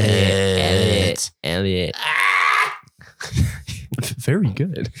 Elliot. Very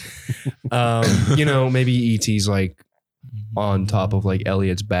good. Maybe ET's like on top of like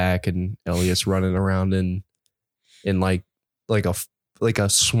Elliot's back, and Elliot's running around in like a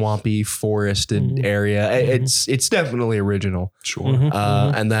swampy forested area. It's definitely original. Sure.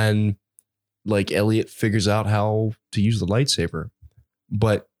 Mhm. And then like Elliot figures out how to use the lightsaber,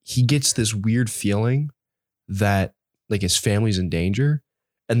 but he gets this weird feeling that like his family's in danger.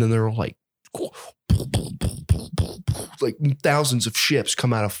 And then they're all like thousands of ships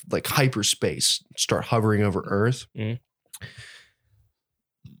come out of like hyperspace, start hovering over Earth. Mm.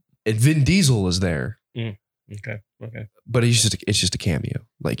 And Vin Diesel is there, Okay. but it's just a cameo.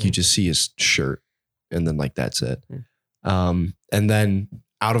 Like you just see his shirt and then like that's it. And then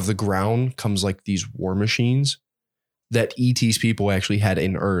out of the ground comes like these war machines that ET's people actually had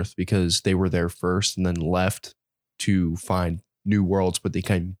in Earth because they were there first and then left to find new worlds, but they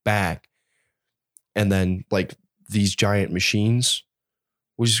came back. And then like these giant machines,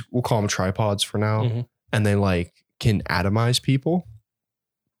 we'll call them tripods for now. Mhm. And they like can atomize people.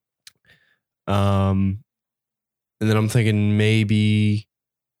 And then I'm thinking maybe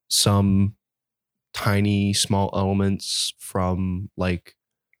some tiny small elements from like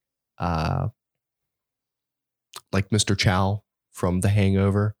Mr. Chow from The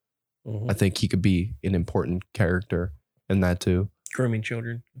Hangover. Mhm. I think he could be an important character in that too. Grooming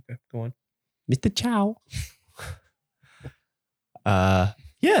children. Okay, go on. Mr. Chow.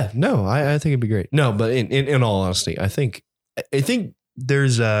 Yeah, no, I think it'd be great. No, but in all honesty, I think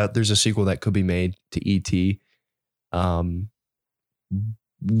there's a sequel that could be made to E.T.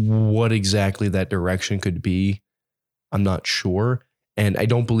 What exactly that direction could be, I'm not sure. And I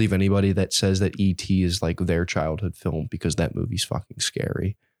don't believe anybody that says that E.T. is like their childhood film because that movie's fucking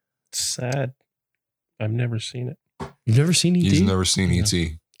scary. Sad. I've never seen it You've never seen E.T.? He's never seen Yeah.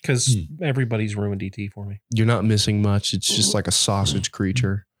 E.T. because everybody's ruined ET for me. You're not missing much. It's just like a sausage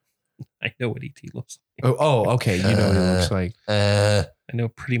creature. I know what ET looks like. Oh, okay. You know what it looks like. I know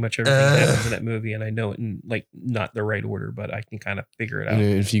pretty much everything happens in that movie, and I know it in like not the right order, but I can kind of figure it out. And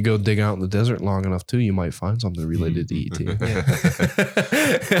if you go dig out in the desert long enough too, you might find something related to E.T. All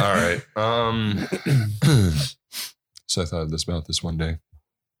right. So I thought about this one day.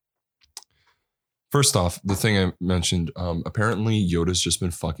 First off, the thing I mentioned, apparently Yoda's just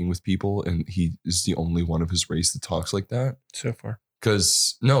been fucking with people, and he is the only one of his race that talks like that. So far,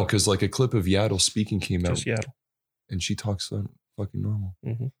 Because like a clip of Yaddle speaking came out, just Yaddle. and she talks fucking normal.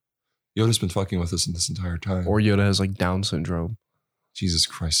 Mhm. Yoda's been fucking with us in this entire time. Or Yoda has like Down syndrome. Jesus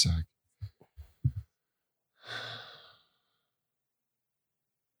Christ, Zach.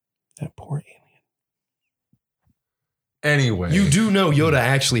 That poor alien. Anyway, You do know Yoda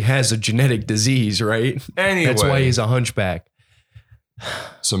actually has a genetic disease, right? Anyway, That's why he's a hunchback.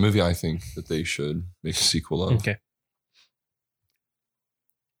 So a movie I think that they should make a sequel of. Okay.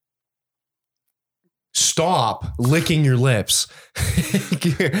 Stop licking your lips.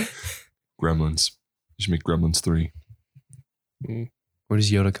 Gremlins. You should make Gremlins 3. Where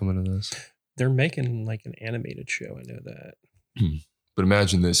does Yoda come into this? They're making like an animated show. I know that. But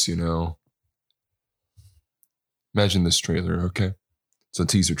imagine this, Imagine this trailer, okay? It's a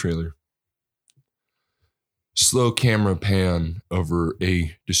teaser trailer. Slow camera pan over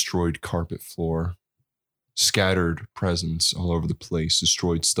a destroyed carpet floor. Scattered presents all over the place,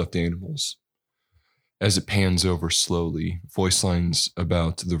 destroyed stuffed animals. As it pans over slowly, voice lines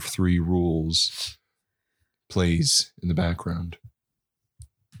about the 3 rules plays in the background.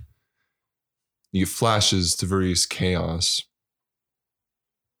 You get flashes to various chaos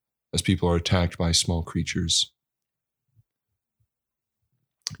as people are attacked by small creatures.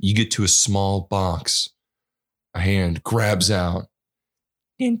 You get to a small box. A hand grabs out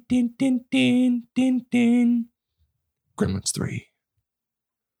Din, din, din, din, din, din. Gremlins 3.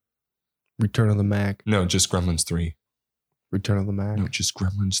 Return of the Mac. No, just Gremlins 3. Return of the Mac. No, just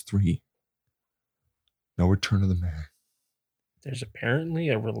Gremlins 3. No Return of the Mac. There's apparently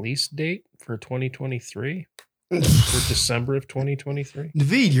a release date for 2023 for December of 2023.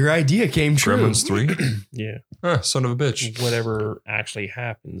 David, your idea came true. Gremlins 3? Yeah. Son of a bitch. Whatever actually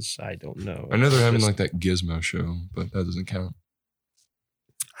happens, I don't know. I know they're having Just- like that Gizmo show, but that doesn't count.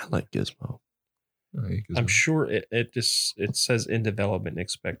 I like Gizmo. I hate Gizmo. I'm sure it says in development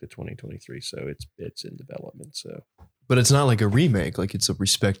expected 2023, so it's in development. So But it's not like a remake, like it's a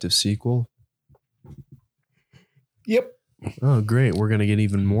respective sequel. yep. Oh, great. We're gonna get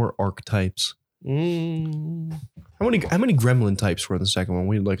even more archetypes. How many gremlin types were in the second one?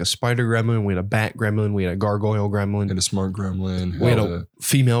 We had like a spider gremlin, we had a bat gremlin, we had a gargoyle gremlin, And a smart gremlin. we had a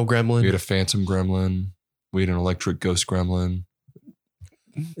female gremlin. We had a phantom gremlin. We had an electric ghost gremlin.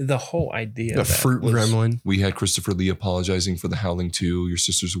 The whole idea. a of that fruit was- gremlin. We had Christopher Lee apologizing for the Howling 2. Your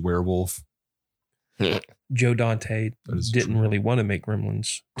sister's a werewolf. Joe Dante That is didn't true. really want to make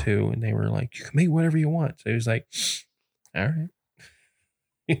Gremlins 2, and they were like, "You can make whatever you want." So he was like, "All right."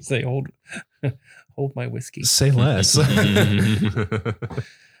 He's like, "Hold my whiskey." Say less.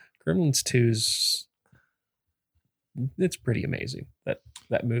 Gremlins 2's it's pretty amazing.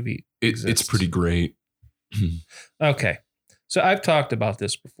 That movie. It's exists. pretty great. Okay. So I've talked about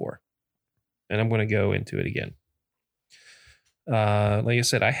this before, and I'm going to go into it again. Like I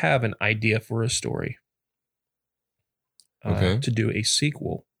said, I have an idea for a story. Okay. To do a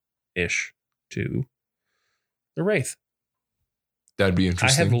sequel-ish to The Wraith. That'd be I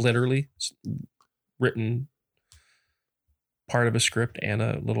interesting. have literally written part of a script and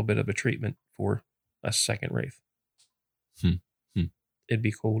a little bit of a treatment for a second Wraith. It'd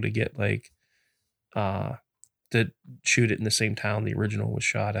be cool to get like to shoot it in the same town the original was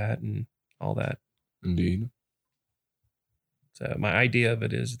shot at and all that. Indeed. So my idea of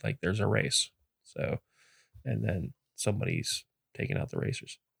it is like there's a race. So and then somebody's taking out the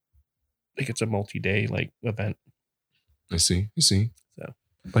racers. Like it's a multi-day like event. I see.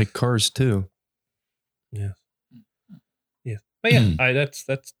 Like Cars 2. Yeah. But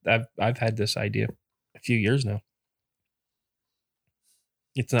yeah, I've had this idea a few years now.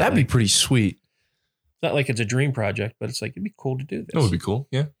 It's not That'd be like, pretty sweet. it's not like it's a dream project, but it's like it'd be cool to do this. That would be cool.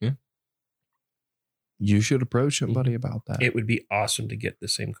 Yeah. You should approach somebody about that. It would be awesome to get the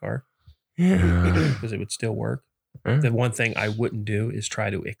same car Yeah. because it would still work. Yeah. The one thing I wouldn't do is try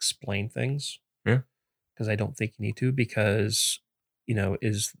to explain things. Yeah. Because I don't think you need to, because,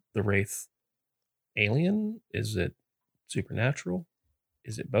 is the Wraith alien? Is it supernatural?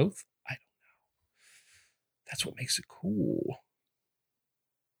 Is it both? I don't know. That's what makes it cool.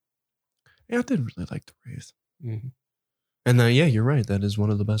 Yeah, I did really like The Wraith. Mm-hmm. And yeah, you're right. That is one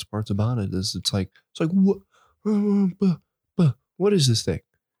of the best parts about it. Is it's like what? What is this thing?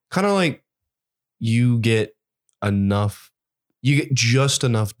 Kind of like you get just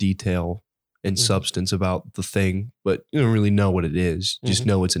enough detail and Mhm. substance about the thing, but you don't really know what it is. You just Mhm.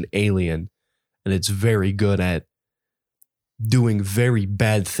 know it's an alien, and it's very good at doing very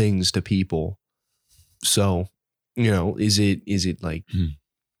bad things to people. So, is it like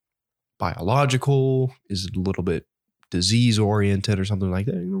biological? Is it a little bit disease oriented or something like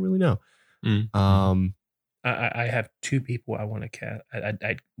that? You don't really know. Mm. I have two people I want to cast.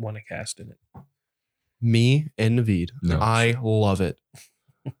 I'd want to cast in it. Me and Naveed. No. I love it.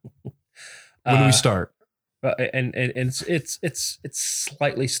 When do we start? And it's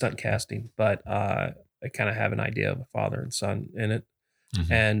slightly stunt casting, but I kind of have an idea of a father and son in it,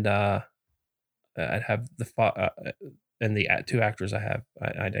 Mhm. and I'd have and the two actors I have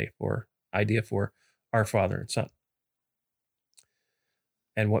idea for are father and son.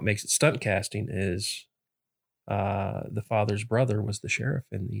 And what makes it stunt casting is the father's brother was the sheriff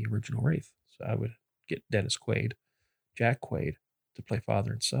in the original Wraith, so I would get Dennis Quaid, Jack Quaid, to play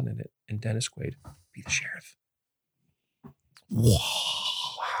father and son in it, and Dennis Quaid be the sheriff.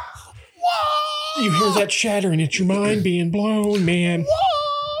 You hear that shattering? It's your mind being blown, man.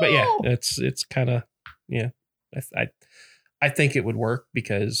 But yeah, it's kind of I think it would work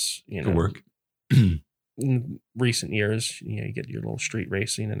because Could work. in recent years, you get your little street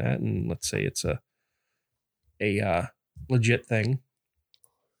racing and that, and let's say it's a legit thing.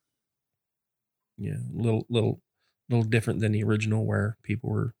 Yeah, little different than the original where people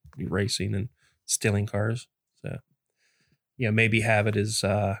were racing and stealing cars. So, maybe have it as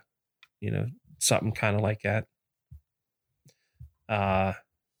something kind of like that.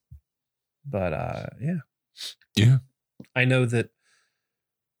 Yeah. I know that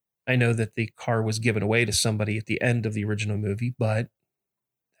the car was given away to somebody at the end of the original movie, but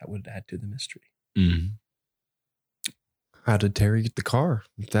that would add to the mystery. Mm, How did Terry get the car?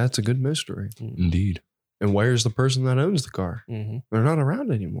 That's a good mystery. indeed. And where's the person that owns the car? Mm-hmm. They're not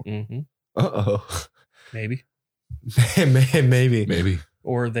around anymore. Mm-hmm. Uh-oh. Maybe. Maybe. Maybe.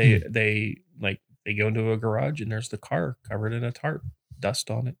 Or they go into a garage and there's the car covered in a tarp, dust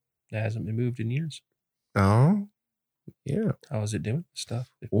on it that hasn't been moved in years. Oh, yeah. How is it doing stuff?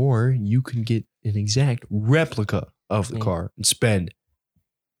 Or you can get an exact replica of the car and spend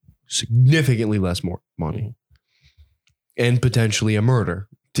significantly less more money and potentially a murder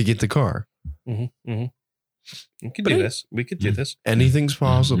to get the car. Mm-hmm. Mm-hmm. We could But do this. We could do this. Anything's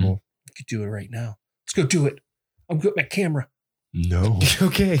possible. We could do it right now. Let's go do it. I'm good with my camera. No.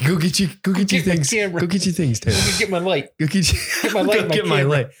 Okay, go get your Get my things. camera. Go get your things, Terry. Let me get my light. Go get, Get my light, go my get my camera.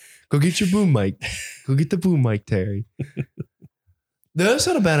 light. Go get your boom mic. Go get the boom mic, Terry. No, that's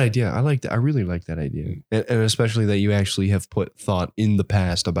not a bad idea. I like that. I really like that idea, and especially that you actually have put thought in the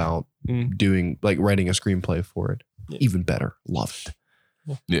past about doing like writing a screenplay for it. Yeah. Even better. Love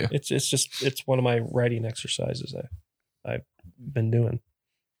it. Yeah. It's one of my writing exercises I've been doing.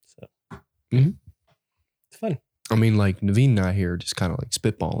 So Mhm. it's fun. I mean, like Naveen and I here just kind of like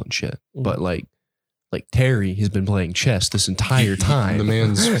spitballing shit, Mhm. but like Terry has been playing chess this entire time. The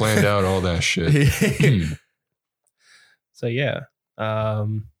man's planned out all that shit. Hmm. So yeah.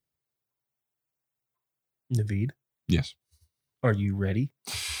 Naveed, Yes. are you ready?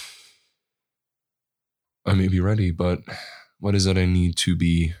 I may be ready, but what is it I need to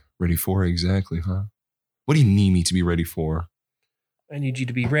be ready for exactly, huh? What do you need me to be ready for? I need you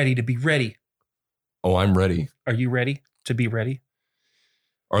to be ready to be ready. Oh, I'm ready. Are you ready to be ready?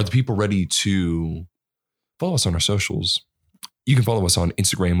 Are the people ready to follow us on our socials? You can follow us on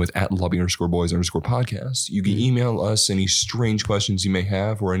Instagram with @lobby_boys_podcast. You can email us any strange questions you may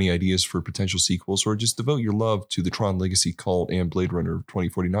have or any ideas for potential sequels, or just devote your love to the Tron Legacy cult and Blade Runner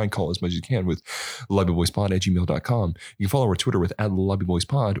 2049 cult as much as you can with lobbyboyspod@gmail.com. You can follow our Twitter with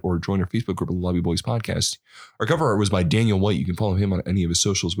 @lobbyboyspod or join our Facebook group at Lobby Boys Podcast. Our cover art was by Daniel White. You can follow him on any of his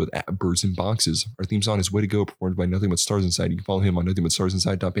socials with @Birds in Boxes. Our theme song is Way to Go, performed by Nothing But Stars Inside. You can follow him on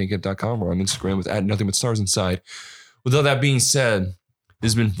nothingbutstарsinside.bandcamp.com or on Instagram with @NothingButStarsInside. With all that being said,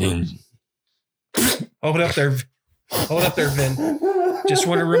 this has been Vin. Hold up there. Hold up there, Vin. Just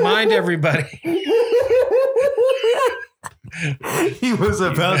want to remind everybody. He was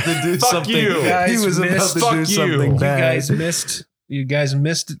about to do Fuck something. you. He Guys was about missed- to fuck do you. something You bad. You guys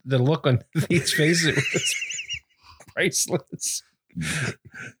missed the look on Naveed's face. It was priceless.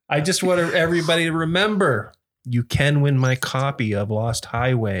 I just want everybody to remember you can win my copy of Lost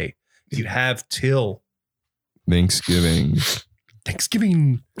Highway. You have till Thanksgiving.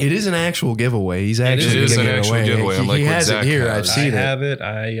 Thanksgiving. It is an actual giveaway. He's actually It is giving an it actual away. giveaway, He, unlike he what has Zach it here. has. I've seen I it. have it.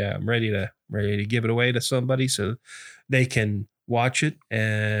 I am ready to give it away to somebody so they can watch it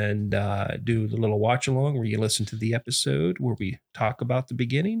and do the little watch along where you listen to the episode where we talk about the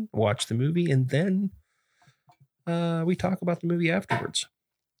beginning, watch the movie, and then we talk about the movie afterwards.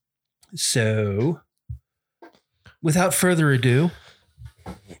 So, without further ado,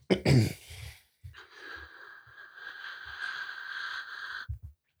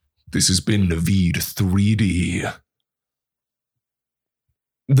 This has been Naveed 3D.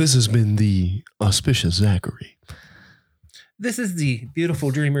 This has been the auspicious Zachary. this is the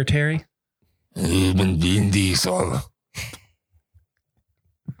beautiful dreamer Terry. Even Vin Diesel.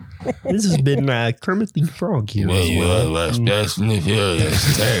 This has been Kermit the Frog here. Well, as you well. are Fast and the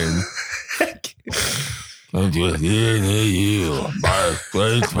Furious 10. I'm just here near you. By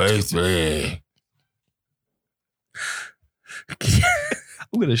 2023.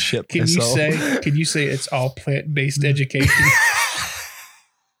 I'm gonna shit Can myself. you say it's all plant-based education?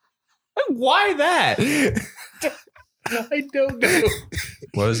 Why that? I don't know.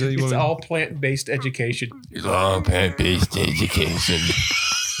 What is it? It's all plant-based education. It's all plant-based education.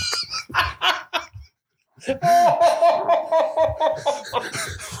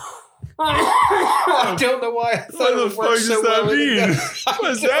 I don't know why I thought What it the would work fuck so does that well. mean?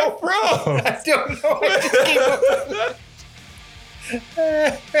 What's that from? I don't know. I just came up with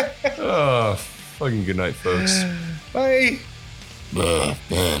Oh, fucking good night, folks. that. Bye.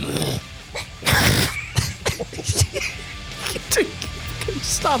 Family.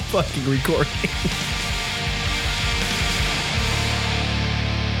 Stop fucking recording.